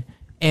heaven.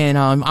 And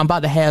I'm about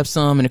to have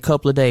some in a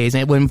couple of days.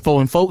 And when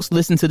folks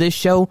listen to this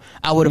show,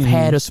 I would have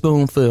had a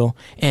spoonful.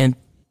 And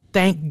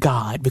thank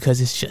God,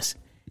 because it's just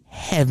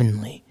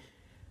heavenly.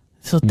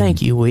 So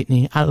thank you,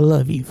 Whitney. I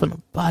love you from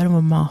the bottom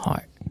of my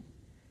heart.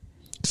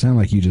 Sound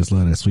like you just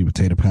love that sweet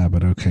potato pie,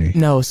 but okay.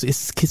 No,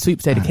 it's sweet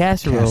potato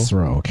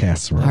casserole.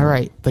 Casserole. All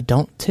right, but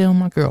don't tell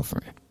my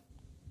girlfriend.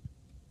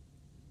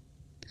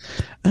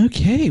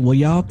 Okay. Well,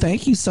 y'all,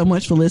 thank you so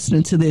much for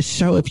listening to this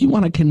show. If you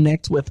want to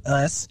connect with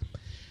us,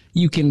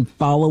 you can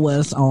follow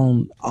us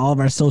on all of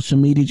our social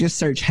media. Just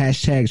search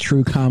hashtag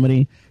True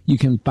Comedy. You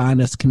can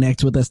find us,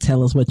 connect with us,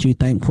 tell us what you're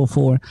thankful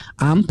for.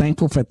 I'm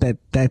thankful for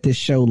that this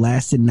show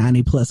lasted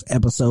 90 plus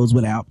episodes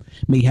without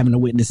me having to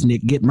witness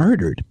Nick get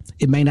murdered.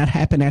 It may not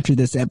happen after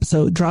this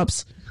episode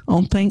drops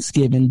on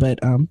Thanksgiving, but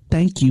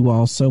thank you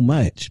all so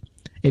much.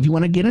 If you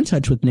want to get in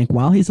touch with Nick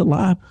while he's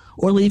alive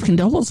or leave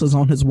condolences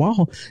on his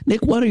wall,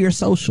 Nick, what are your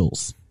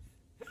socials?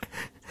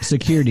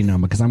 Security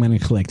number, because I'm going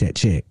to collect that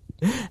check.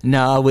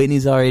 No,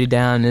 Whitney's already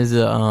down as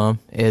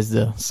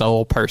the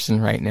sole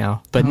person right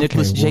now. But okay,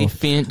 Nicholas J.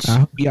 Finch.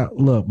 Yeah,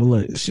 look,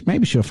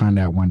 maybe she'll find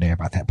out one day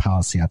about that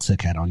policy I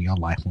took out on your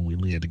life when we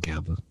lived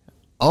together.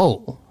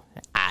 Oh,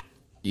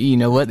 you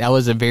know what? That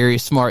was a very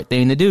smart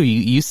thing to do.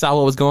 You saw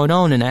what was going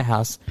on in that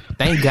house.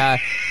 Thank God.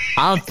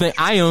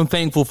 I am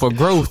thankful for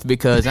growth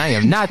because I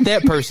am not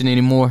that person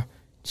anymore.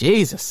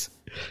 Jesus.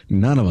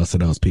 None of us are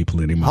those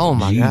people anymore. Oh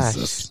my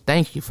gosh.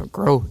 Thank you for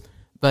growth.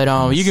 But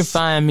you can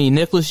find me,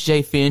 Nicholas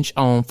J. Finch,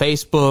 on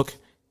Facebook,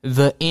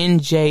 the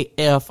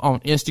NJF on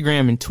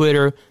Instagram and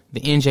Twitter, the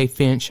NJ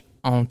Finch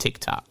on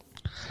TikTok.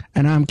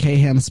 And I'm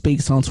K-Ham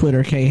Speaks on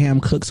Twitter, K-Ham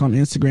Cooks on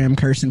Instagram,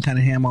 Kirsten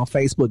Cunningham on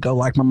Facebook. Go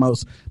like my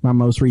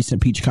most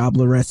recent peach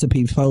cobbler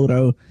recipe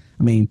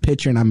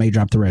picture, and I may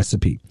drop the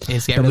recipe.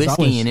 It's got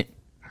whiskey in it.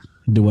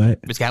 Do what?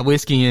 It's got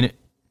whiskey in it.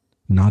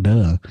 No,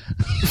 duh.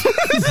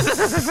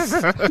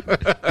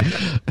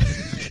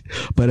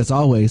 But as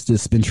always,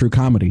 this has been True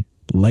Comedy.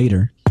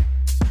 Later.